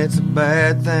seem it's a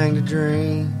bad thing to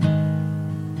dream?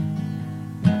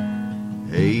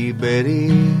 Hey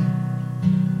Betty,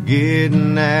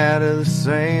 getting out of the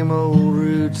same old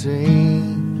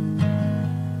routine.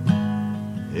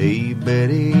 Hey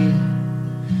Betty,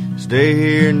 stay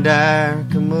here and die or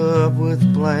come up with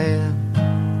a plan.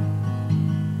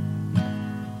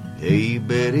 Hey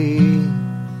Betty,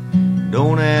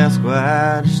 don't ask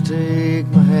why, just take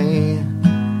my hand.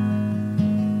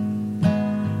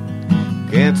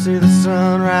 Can't see the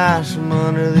sunrise from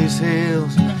under these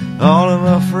hills. All of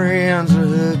our friends are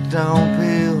hooked on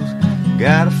pills.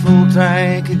 Got a full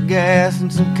tank of gas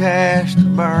and some cash to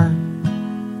burn.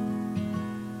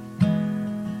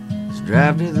 Let's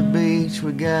drive to the beach,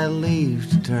 we got leaves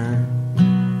to turn.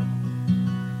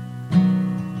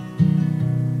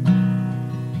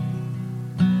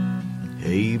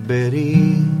 Hey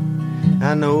Betty,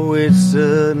 I know it's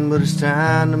sudden, but it's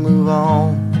time to move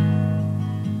on.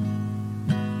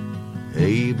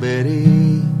 Hey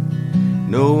Betty,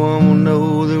 no one will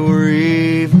know that we're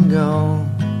even gone.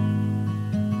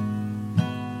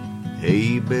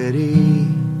 Hey Betty,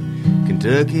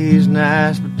 Kentucky's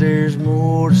nice, but there's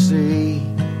more to see.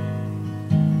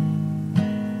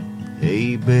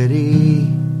 Hey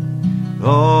Betty,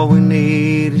 all we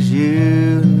need is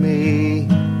you and me.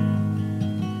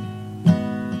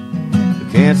 We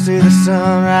can't see the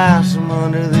sunrise from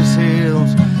under these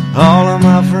hills. All of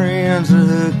my friends are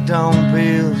hooked on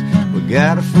pills. We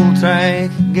got a full tank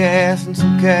of gas and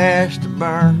some cash to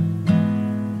burn.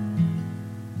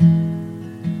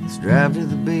 Let's drive to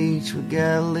the beach, we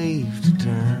got leaves to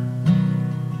turn.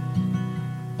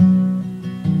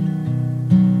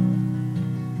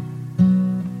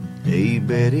 Hey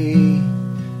Betty,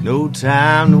 no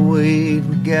time to wait,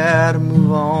 we gotta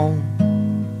move on.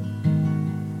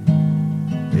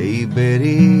 Hey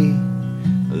Betty,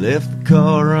 I left the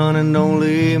car running, don't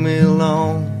leave me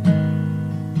alone.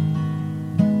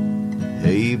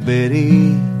 Hey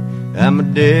Betty, I'm a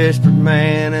desperate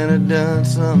man and I done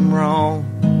something wrong.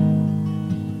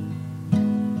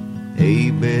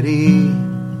 Hey Betty,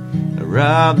 I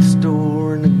robbed the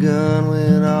store and the gun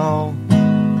went off.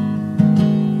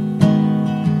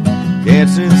 Can't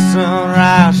see the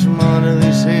sunrise from under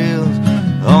these hills.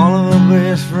 All of our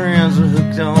best friends are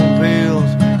hooked on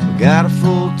pills. We got a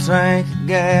full tank of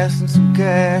gas and some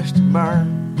cash to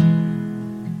burn.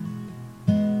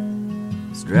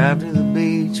 Let's drive to the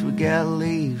beach, we got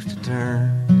leaves to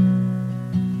turn.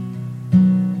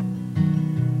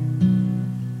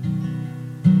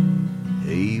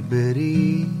 Hey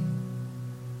Betty.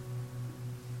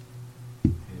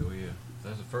 Hell yeah.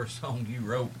 That's the first song you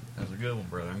wrote. That's a good one,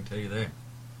 brother. I can tell you that.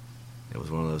 It was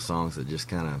one of those songs that just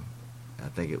kind of, I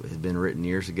think it had been written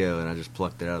years ago, and I just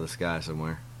plucked it out of the sky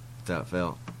somewhere. That's how it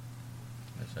felt.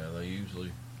 That's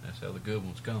how the good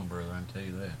ones come, brother. I can tell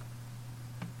you that.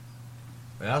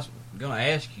 But I was going to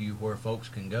ask you where folks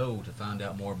can go to find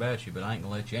out more about you, but I ain't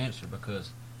going to let you answer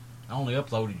because I only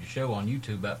uploaded your show on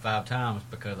YouTube about 5 times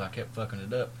because I kept fucking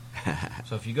it up.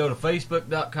 So if you go to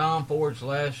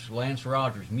facebook.com/Lance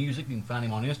Rogers Music, you can find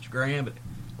him on Instagram at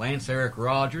Lance Eric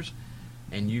Rogers,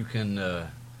 and you can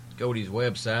go to his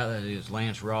website, that is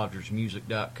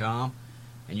LanceRogersMusic.com,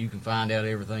 and you can find out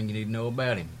everything you need to know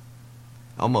about him.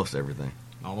 Almost everything.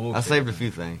 Almost I saved a few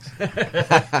things.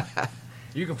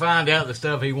 You can find out the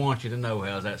stuff he wants you to know.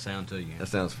 How's that sound to you? That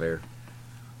sounds fair.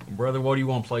 Brother, what do you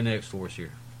want to play next for us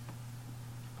here?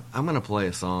 I'm going to play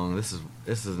a song. This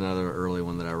is another early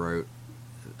one that I wrote.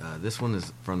 This one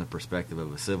is from the perspective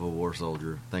of a Civil War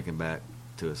soldier thinking back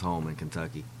to his home in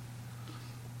Kentucky.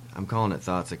 I'm calling it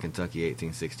Thoughts of Kentucky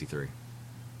 1863.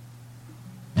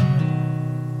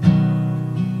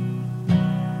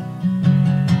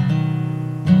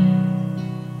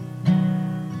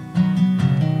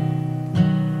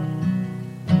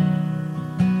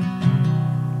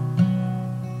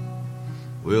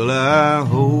 Well, I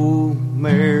hope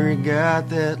Mary got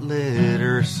that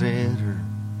letter sent her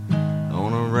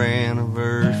on her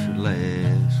anniversary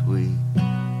last week.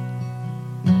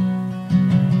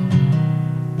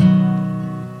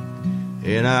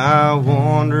 And I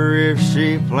wonder if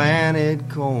she planted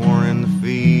corn in the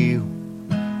field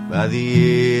by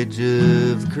the edge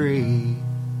of the creek.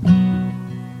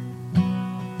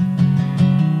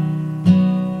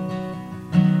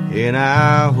 And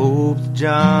I hope that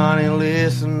Johnny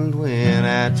listened when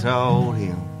I taught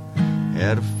him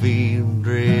how to field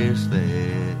dress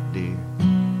that deer.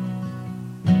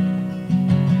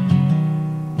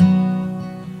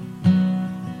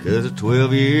 'Cause at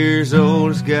 12 years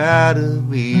old it's gotta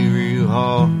be real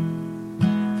hard,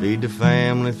 feed the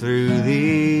family through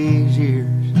these years.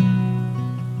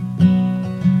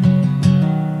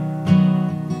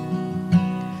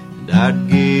 I'd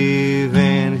give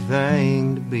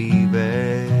anything to be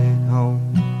back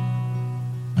home.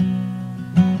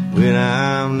 When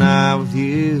I'm not with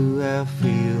you, I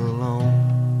feel alone.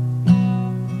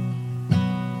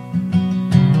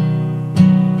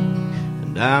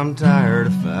 And I'm tired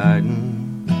of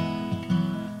fighting.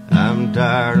 I'm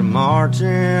tired of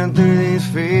marching through these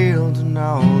fields and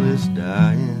all this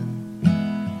dying.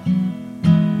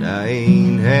 And I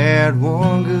ain't had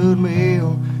one good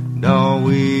meal, and all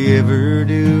we ever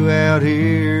do out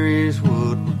here is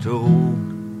what we're told.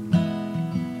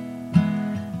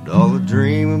 And all I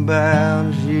dream about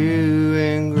is you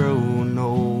and growing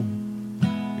old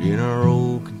in our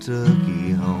old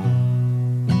Kentucky home.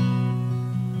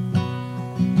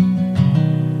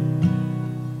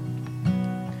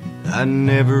 I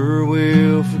never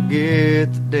will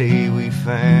forget the day we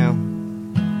found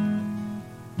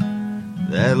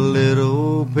that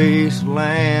little piece of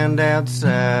land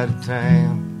outside of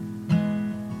town,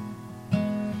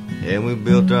 and we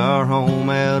built our home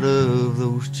out of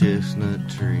those chestnut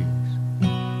trees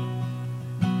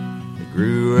that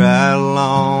grew right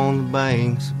along the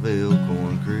banks of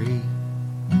Elkhorn Creek.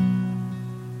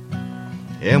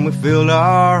 And we filled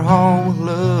our home with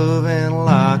love and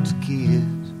lots of kids.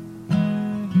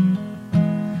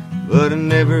 But I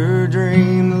never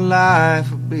dreamed that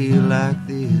life would be like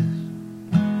this.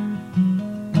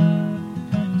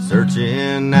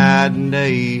 Searching night and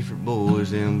day for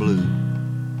boys in blue.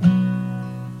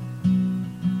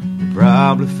 They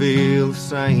probably feel the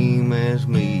same as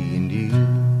me and you.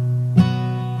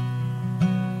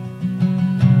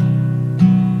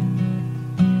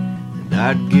 And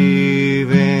I'd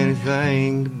give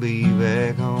anything to be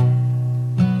back home.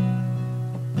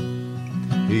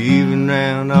 Even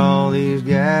round all these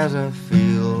guys I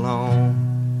feel alone.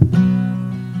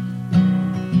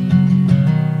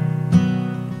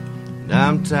 And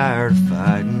I'm tired of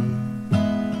fighting.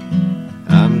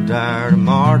 I'm tired of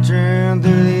marching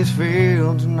through these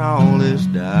fields and all this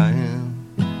dying.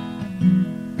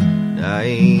 And I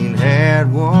ain't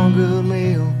had one good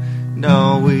meal, and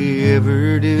all we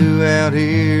ever do out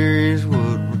here is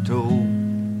what we're told.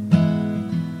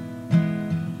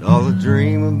 All I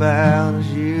dream about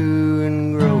is you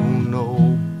and growing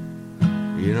old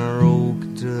in our old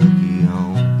Kentucky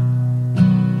home.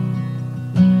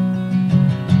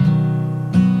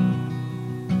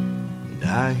 And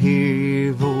I hear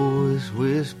your voice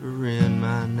whispering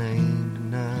my name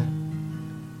tonight.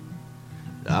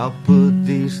 And I'll put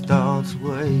these thoughts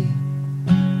away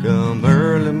come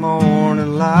early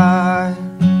morning light.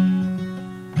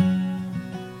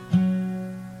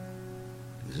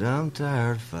 I'm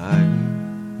tired of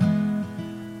fighting.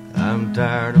 I'm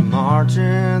tired of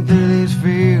marching through these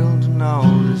fields and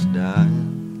all this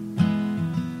dying.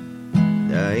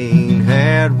 I ain't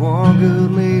had one good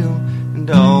meal, and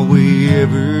all we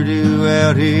ever do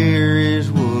out here is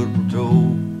what we're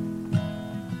told.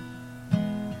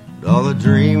 And all I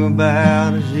dream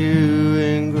about is you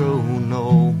and growing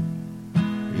old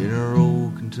in our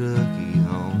old Kentucky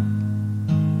home.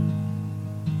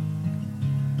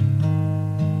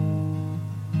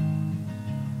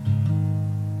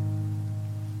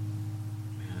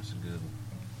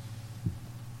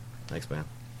 Thanks, man.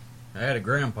 I had a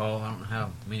grandpa. I don't know how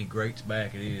many greats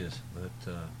back it is, but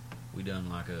we done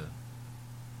like the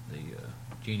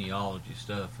genealogy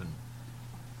stuff, and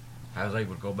I was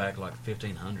able to go back like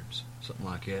 1500s, something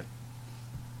like that.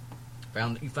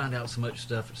 You find out so much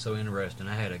stuff that's so interesting.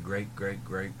 I had a great,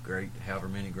 however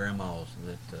many grandmas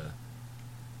that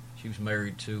she was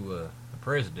married to a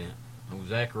president, who was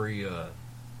Zachary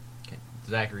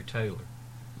Taylor.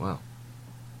 Wow.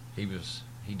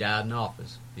 He died in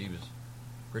office. He was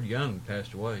pretty young,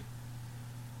 passed away.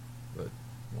 But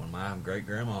one of my great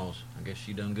grandmas, I guess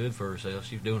she done good for herself.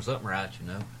 She was doing something right, you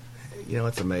know. You know,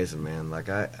 it's amazing, man. Like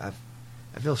I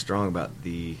feel strong about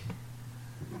the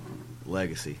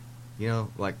legacy. You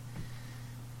know, like,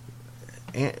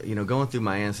 going through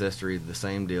my ancestry, the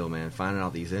same deal, man. Finding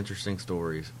out these interesting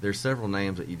stories. There's several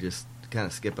names that you just kind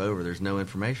of skip over. There's no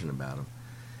information about them.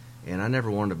 And I never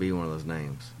wanted to be one of those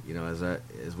names. You know,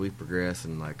 as we progress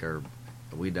and like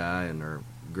we die and our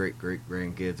great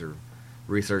grandkids are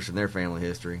researching their family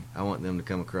history, I want them to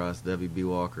come across W.B.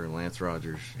 Walker and Lance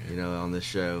Rogers, you know, on this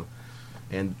show.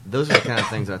 And those are the kind of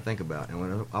things I think about. And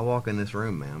when I walk in this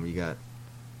room, man, you got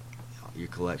your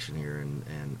collection here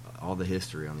and all the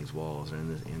history on these walls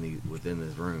and within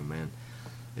this room, man.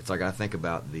 It's like I think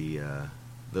about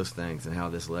those things and how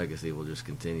this legacy will just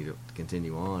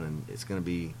continue on, and it's going to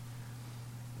be.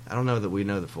 I don't know that we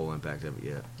know the full impact of it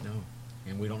yet. No,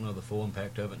 and we don't know the full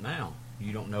impact of it now.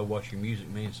 You don't know what your music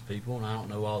means to people, and I don't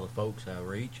know all the folks I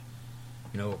reach.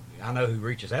 I know who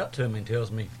reaches out to me and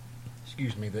tells me,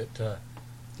 excuse me, that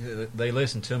they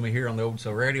listen to me here on the Old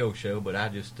Soul Radio Show, but I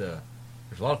just,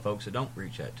 there's a lot of folks that don't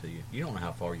reach out to you. You don't know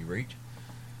how far you reach.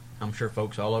 I'm sure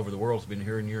folks all over the world's been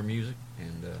hearing your music,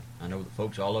 and I know that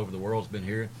folks all over the world's been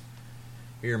hearing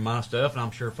my stuff, and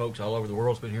I'm sure folks all over the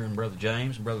world's been hearing Brother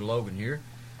James and Brother Logan here.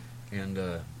 And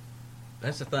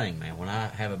that's the thing, man. When I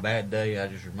have a bad day, I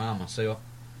just remind myself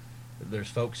that there's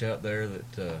folks out there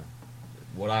that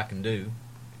what I can do.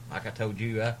 Like I told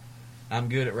you, I'm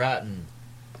good at writing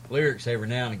lyrics every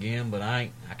now and again, but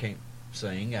I can't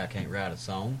sing. I can't write a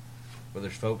song. But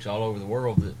there's folks all over the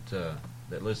world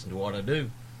that listen to what I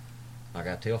do. Like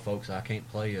I tell folks, I can't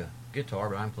play a guitar,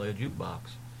 but I can play a jukebox.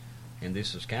 And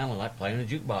this is kind of like playing a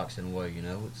jukebox in a way,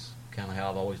 It's kind of how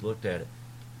I've always looked at it.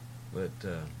 But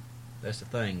that's the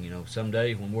thing,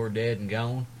 Someday when we're dead and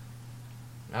gone,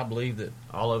 I believe that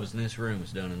all of us in this room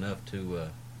has done enough to,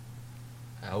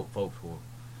 I hope folks will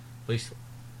at least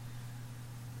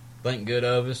think good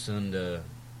of us and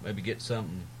maybe get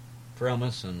something from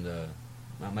us and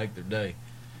might make their day.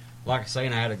 Like I say,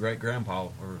 I had a great-grandpa,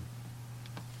 or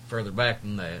further back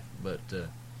than that, but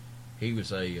he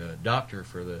was a doctor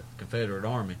for the Confederate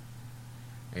Army,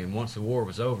 and once the war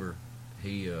was over,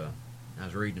 I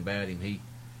was reading about him,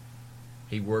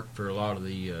 he worked for a lot of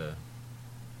the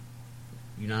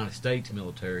United States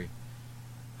military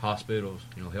hospitals,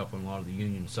 helping a lot of the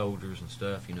Union soldiers and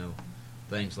stuff,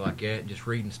 things like that. Just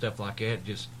reading stuff like that,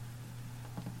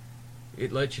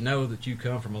 it lets you know that you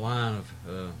come from a line of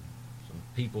some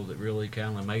people that really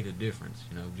kind of made a difference,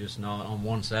 just not on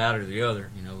one side or the other,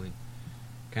 we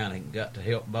kind of got to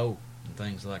help both and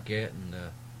things like that. And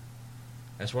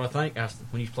that's what I think.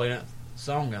 When you play that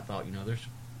song, I thought,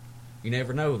 you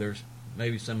never know, there's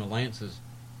maybe some of Lance's,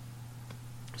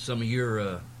 some of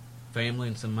your family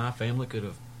and some of my family could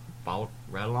have fought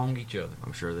right along each other.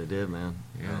 I'm sure they did, man.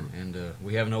 Yeah, and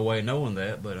we have no way of knowing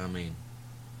that, but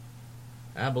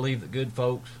I believe that good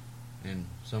folks in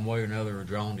some way or another are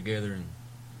drawn together and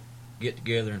get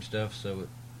together and stuff, so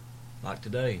like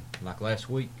today, like last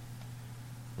week,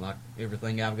 like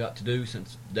everything I've got to do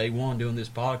since day one doing this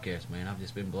podcast, man, I've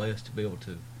just been blessed to be able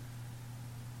to,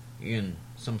 in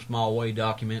some small way,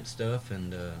 document stuff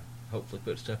and hopefully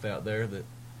put stuff out there that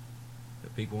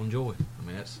people enjoy.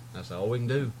 That's all we can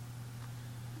do.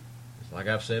 It's like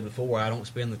I've said before, I don't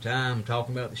spend the time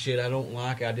talking about the shit I don't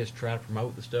like. I just try to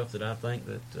promote the stuff that I think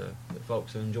that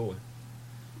folks enjoy.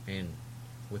 And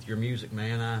with your music,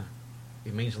 man,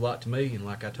 it means a lot to me. And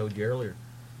like I told you earlier,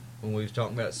 when we was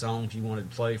talking about songs you wanted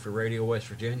to play for Radio West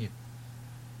Virginia,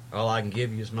 all I can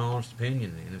give you is my honest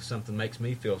opinion. And if something makes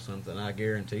me feel something, I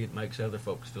guarantee it makes other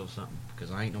folks feel something,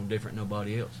 because I ain't no different than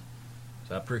nobody else.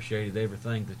 So I appreciated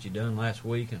everything that you done last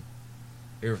week and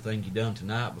everything you done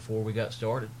tonight before we got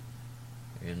started.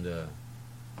 And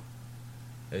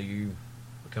you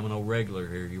become an old regular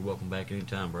here. You're welcome back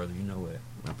anytime, brother. You know that.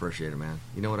 I appreciate it, man.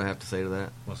 You know what I have to say to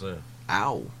that? What's that?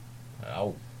 Ow.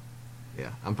 Ow. Yeah,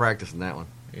 I'm practicing that one.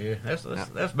 Yeah, that's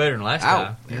better than last Ow.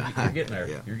 time. You're getting there.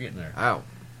 Yeah. You're getting there. Ow.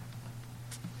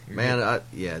 Man,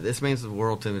 this means the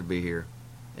world to me to be here.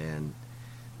 And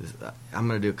I'm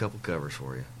going to do a couple covers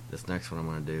for you. This next one I'm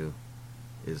going to do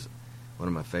is one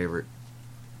of my favorite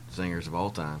singers of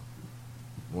all time.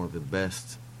 One of the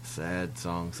best sad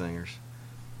song singers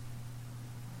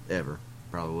ever.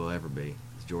 Probably will ever be.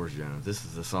 It's George Jones. This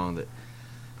is a song that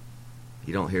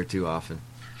you don't hear too often.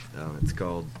 It's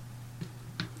called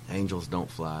Angels Don't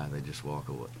Fly, They Just Walk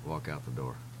Out the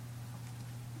Door.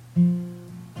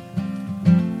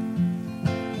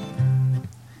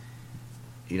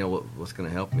 You know what's going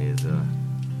to help me is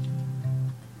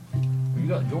you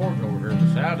got George over here on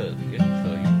the side of it,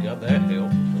 so you got that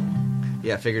help. So.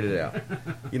 Yeah, I figured it out.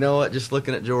 You know what? Just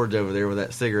looking at George over there with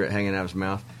that cigarette hanging out of his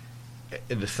mouth,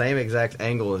 in the same exact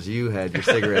angle as you had your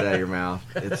cigarette out of your mouth,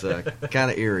 it's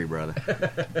kind of eerie, brother.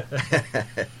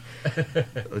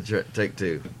 Let's take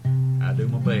two. I do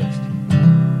my best.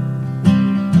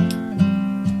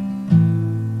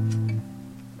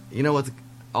 You know what's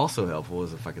also helpful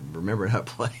is if I could remember how to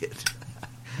play it.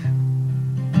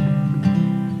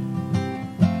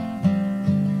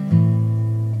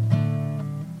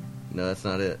 No, that's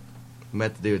not it. I'm going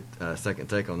to have to do a second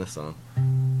take on this song.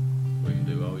 We can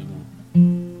do all you want.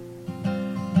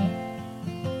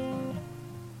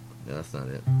 No, that's not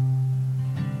it.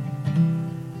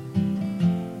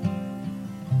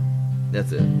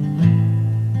 That's it.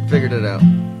 Figured it out.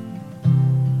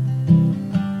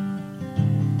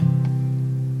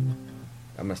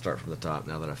 I'm going to start from the top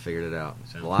now that I figured it out.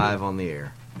 Sounds Live good. on the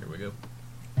air. Here we go.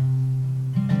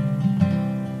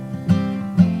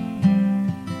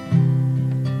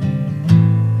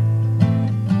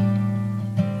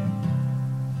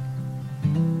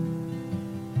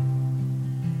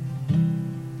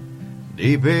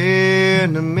 Deep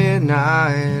in the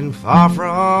midnight, far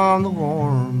from the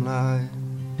warm light,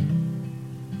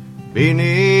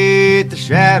 beneath the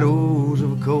shadows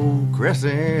of a cold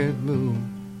crescent moon,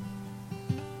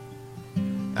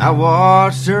 I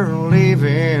watched her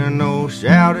leaving, no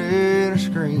shouting or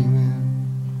screaming,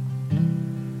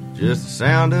 just the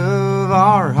sound of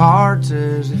our hearts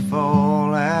as they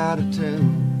fall out of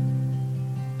tune.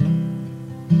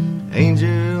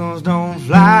 Angels don't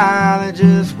fly, they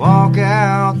just walk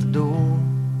out the door.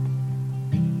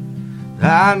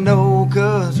 I know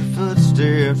 'cause her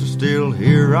footsteps are still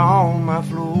here on my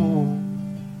floor.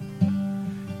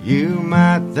 You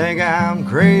might think I'm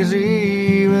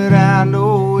crazy, but I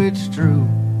know it's true.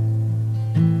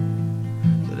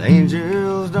 That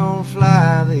angels don't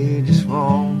fly, they just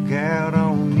walk out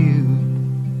on you.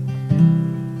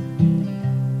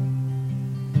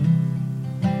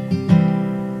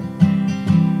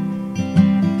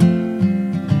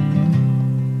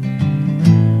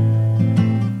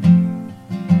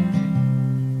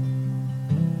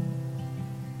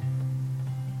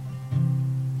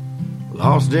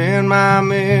 Lost in my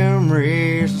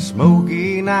memories, the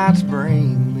smoky nights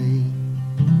bring me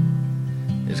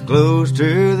as close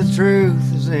to the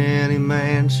truth as any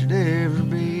man should ever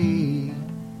be.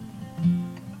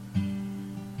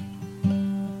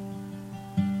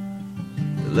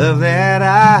 The love that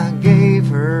I gave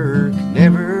her could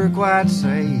never quite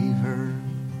save her.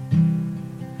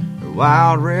 Her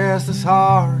wild, restless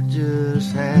heart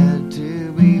just had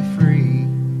to be free.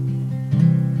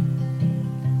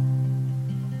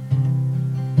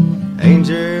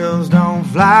 Angels don't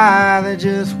fly, they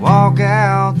just walk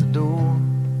out the door.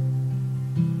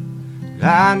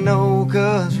 I know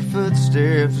 'cause her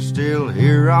footsteps are still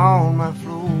here on my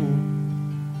floor.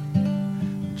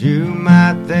 You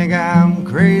might think I'm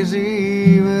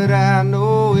crazy, but I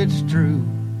know it's true.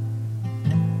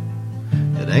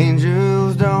 That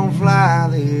angels don't fly,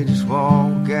 they just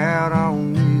walk out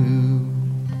on you.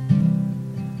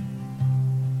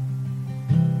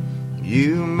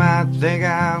 You might think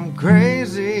I'm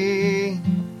crazy,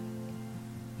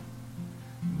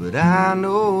 but I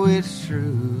know it's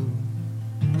true.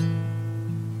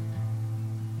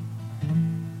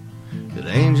 That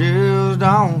angels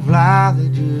don't fly, they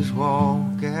just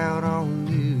walk out on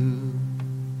you.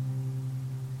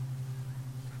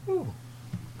 Whew,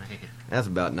 man. That's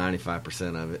about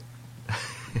 95% of it.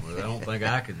 Well, I don't think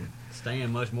I could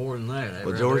stand much more than that.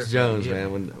 Well, George Jones,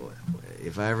 man,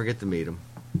 if I ever get to meet him,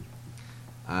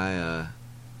 I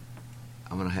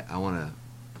want to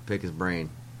pick his brain.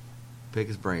 Pick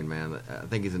his brain, man. I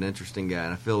think he's an interesting guy,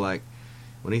 and I feel like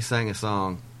when he sang a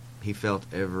song, he felt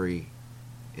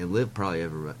and lived probably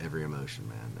every emotion,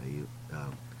 man.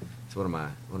 It's one of my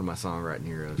songwriting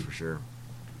heroes for sure.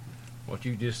 What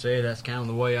you just said, that's kind of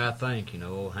the way I think. You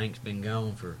know, old Hank's been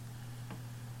gone for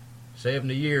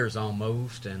 70 years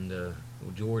almost, and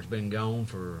old George's been gone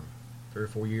for 3 or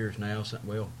 4 years now.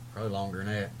 Well, probably longer than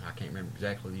that. I can't remember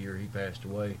exactly the year he passed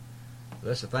away. But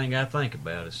that's the thing I think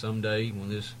about is someday when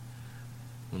this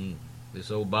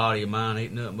old body of mine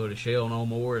ain't nothing but a shell no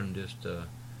more, and just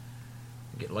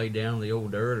get laid down in the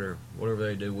old dirt or whatever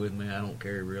they do with me, I don't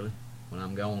care really. When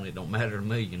I'm gone, it don't matter to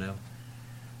me, you know.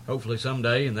 Hopefully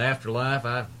someday in the afterlife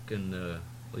I can at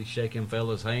least shake them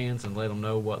fellas' hands and let them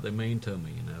know what they mean to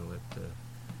me, you know.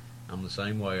 I'm the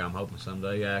same way. I'm hoping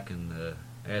someday I can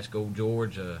ask old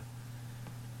George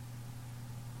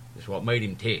just what made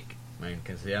him tick, man.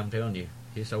 Because I'm telling you,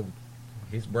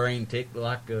 his brain ticked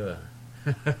like there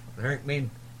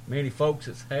ain't many folks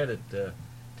that's had it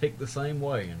tick the same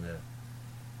way, and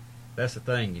that's the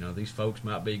thing. You know, these folks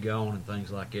might be gone and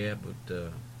things like that,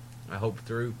 but I hope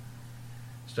through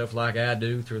stuff like I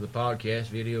do, through the podcast,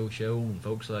 video show, and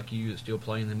folks like you that still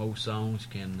playing them old songs,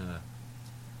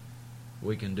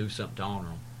 we can do something to honor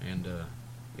them. And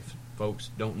if folks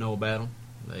don't know about them,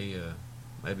 they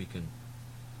maybe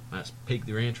might pique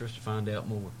their interest to find out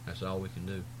more. That's all we can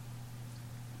do.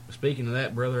 But speaking of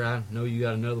that, brother, I know you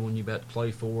got another one you about to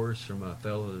play for us from a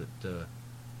fellow that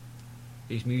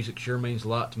his music sure means a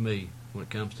lot to me when it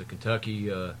comes to Kentucky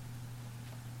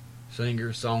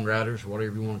singers, songwriters,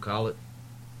 whatever you want to call it.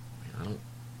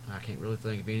 I can't really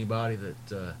think of anybody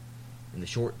that in the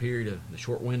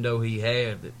short window he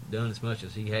had that done as much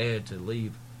as he had to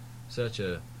leave such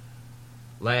a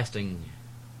lasting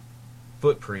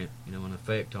footprint, you know, an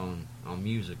effect on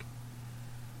music.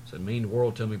 So it'd mean the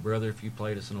world to me, brother, if you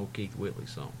played us an old Keith Whitley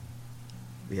song.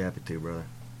 Be happy to, brother.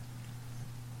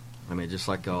 I mean, just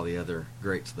like all the other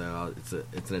greats, though,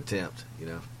 it's an attempt, you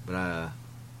know. But I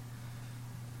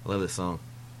love this song.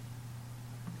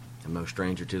 I'm no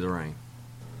stranger to the rain.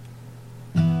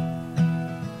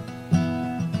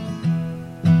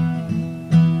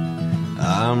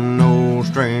 I'm no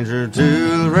stranger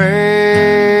to the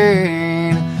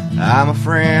rain. I'm a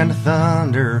friend of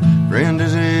thunder. Friend,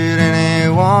 is it any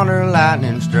wonder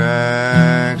lightning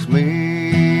strikes me?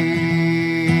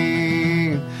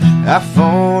 I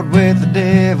fought with the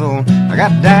devil. I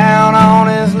got down on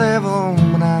his level,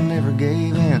 but I never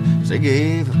gave in. So he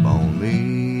gave up on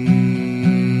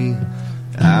me.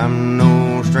 I'm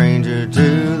no stranger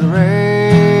to the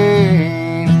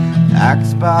rain. I can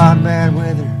spot bad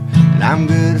weather, and I'm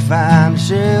good to find a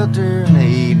shelter and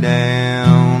lay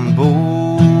down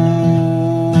bold.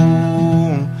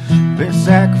 Been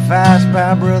sacrificed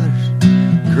by brothers,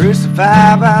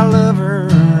 crucified by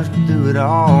lovers, but through it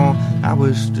all I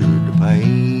withstood the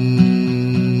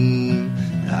pain.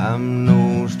 I'm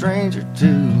no stranger to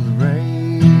the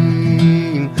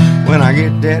rain. When I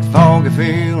get that foggy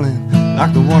feeling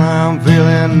like the one I'm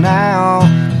feeling now,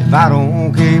 if I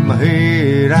don't keep my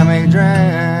head, I may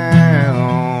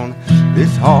drown.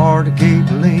 It's hard to keep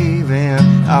believing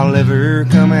I'll ever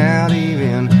come out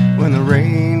even when the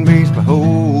rain beats my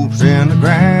hopes in the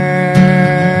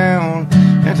ground.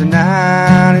 And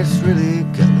tonight it's really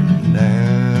coming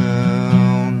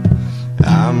down.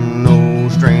 I'm no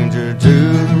stranger to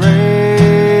the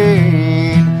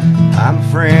rain. I'm a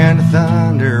friend of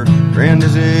thunder. Friend,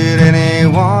 is it any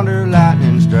wonder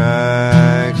lightning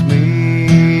strikes me?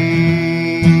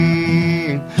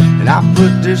 And I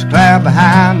put this cloud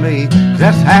behind me, 'cause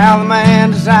that's how the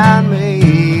man designed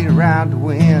me, to ride the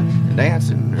wind and dance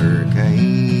in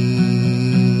hurricanes.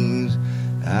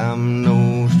 I'm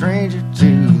no stranger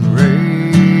to the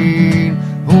rain.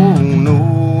 Oh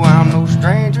no, I'm no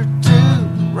stranger to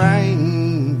the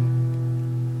rain.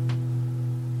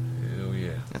 Hell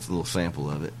yeah. That's a little sample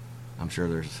of it. I'm sure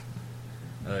there's...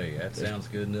 Hey, that sounds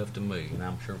good enough to me, and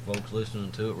I'm sure folks listening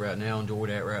to it right now enjoy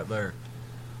that right there.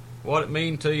 What it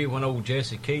mean to you when old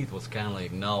Jesse Keith was kind of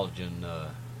acknowledging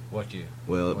what you...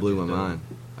 Well, it what blew you're my doing? mind.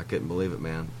 I couldn't believe it,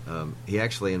 man. He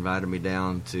actually invited me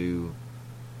down to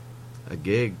a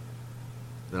gig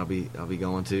that I'll be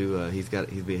going to.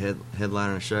 He'll be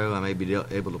headlining a show. I may be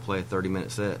able to play a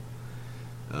 30-minute set.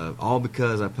 All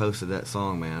because I posted that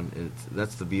song, man.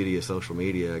 That's the beauty of social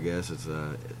media, I guess. It's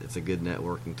a good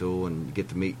networking tool, and you get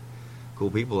to meet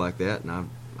cool people like that. And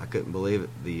I couldn't believe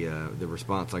it. The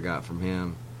response I got from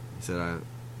him. He said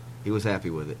he was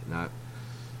happy with it. And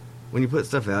when you put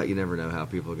stuff out, you never know how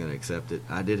people are going to accept it.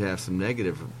 I did have some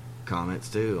negative comments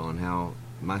too on how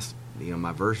my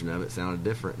version of it sounded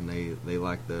different, and they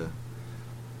liked the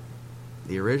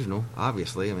original.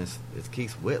 Obviously, I mean it's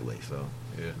Keith Whitley, so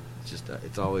Yeah. it's just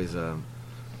it's always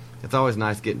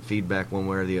nice getting feedback one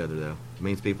way or the other, though. It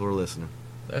means people are listening.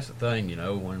 That's the thing,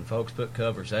 when folks put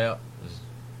covers out,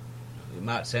 it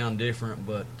might sound different,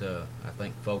 but I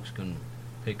think folks can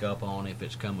pick up on if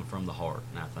it's coming from the heart,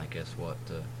 and I think that's what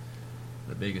the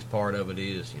biggest part of it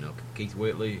is. Keith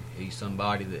Whitley, he's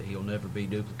somebody that he'll never be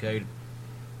duplicated,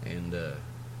 and I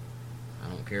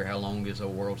don't care how long this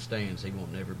old world stands, he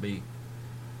won't be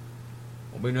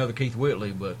another Keith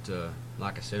Whitley, but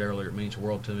like I said earlier, it means the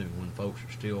world to me when folks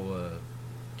are still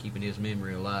keeping his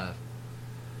memory alive.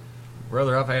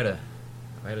 Brother, I've had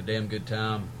a damn good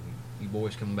time. You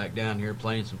boys coming back down here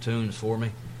playing some tunes for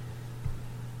me.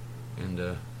 And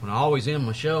when I always end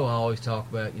my show, I always talk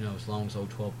about, as long as old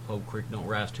 12 Pole Creek don't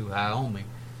rise too high on me.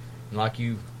 And like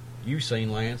you've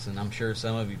seen, Lance, and I'm sure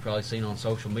some of you probably seen on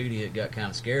social media, it got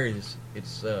kind of scary.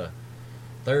 It's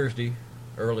Thursday,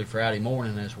 early Friday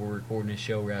morning as we're recording this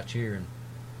show right here.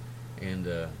 And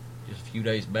just a few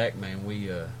days back, man, we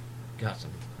got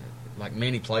some, like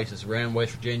many places around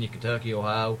West Virginia, Kentucky,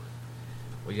 Ohio,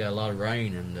 we got a lot of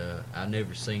rain, and I've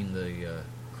never seen the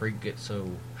creek get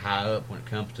so high up when it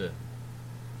comes to...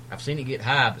 I've seen it get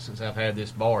high, but since I've had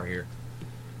this bar here,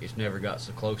 it's never got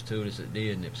so close to it as it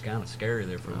did, and it was kind of scary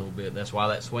there for a little bit. That's why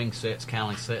that swing set's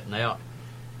kind of setting out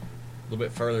a little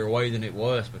bit further away than it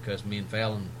was, because me and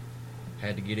Fallon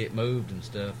had to get it moved and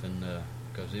stuff, and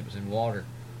because it was in water,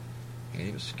 and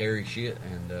it was scary shit.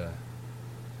 And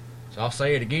so I'll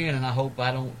say it again, and I hope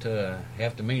I don't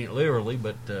have to mean it literally,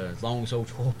 but as long as old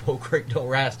 12 Pole Creek don't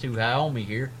rise too high on me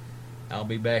here, I'll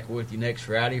be back with you next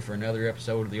Friday for another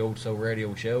episode of the Old Soul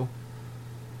Radio Show,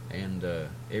 and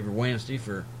every Wednesday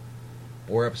for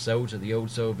more episodes of the Old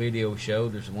Soul Video Show.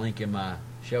 There's a link in my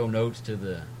show notes to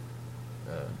the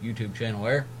YouTube channel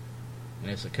there, and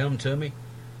it's a come to me.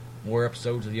 More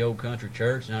episodes of the Old Country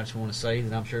Church, and I just want to say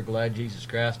that I'm sure glad Jesus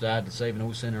Christ died to save an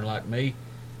old sinner like me,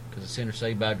 because a sinner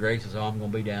saved by grace is all I'm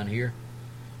going to be down here.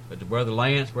 But to Brother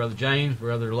Lance, Brother James,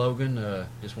 Brother Logan,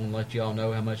 just want to let y'all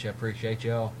know how much I appreciate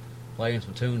y'all playing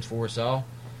some tunes for us all.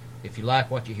 If you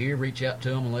like what you hear, reach out to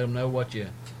them and let them know what you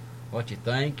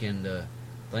think and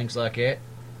things like that.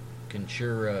 can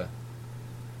sure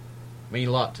mean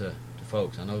a lot to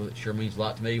folks. I know it sure means a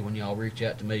lot to me when y'all reach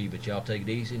out to me, but y'all take it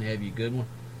easy and have you a good one.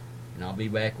 And I'll be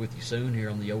back with you soon here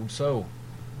on the Old Soul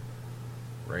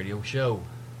Radio Show.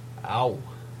 Ow.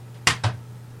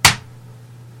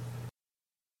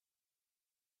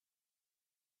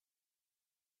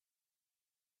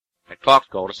 That clock's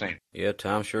called us in. Yeah,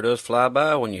 time sure does fly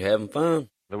by when you're having fun.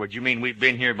 In other words, you mean we've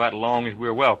been here about as long as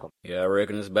we're welcome? Yeah, I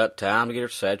reckon it's about time to get our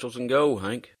satchels and go,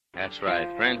 Hank. That's right.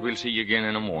 Friends, we'll see you again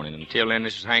in the morning. Until then,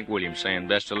 this is Hank Williams saying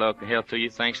best of luck and health to you.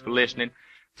 Thanks for listening.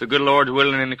 If the good Lord's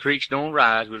willing and the creeks don't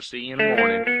rise, we'll see you in the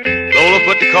morning. Lola,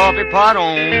 put the coffee pot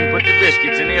on, put the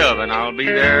biscuits in the oven. I'll be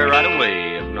there right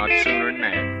away, if not sooner than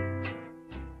that.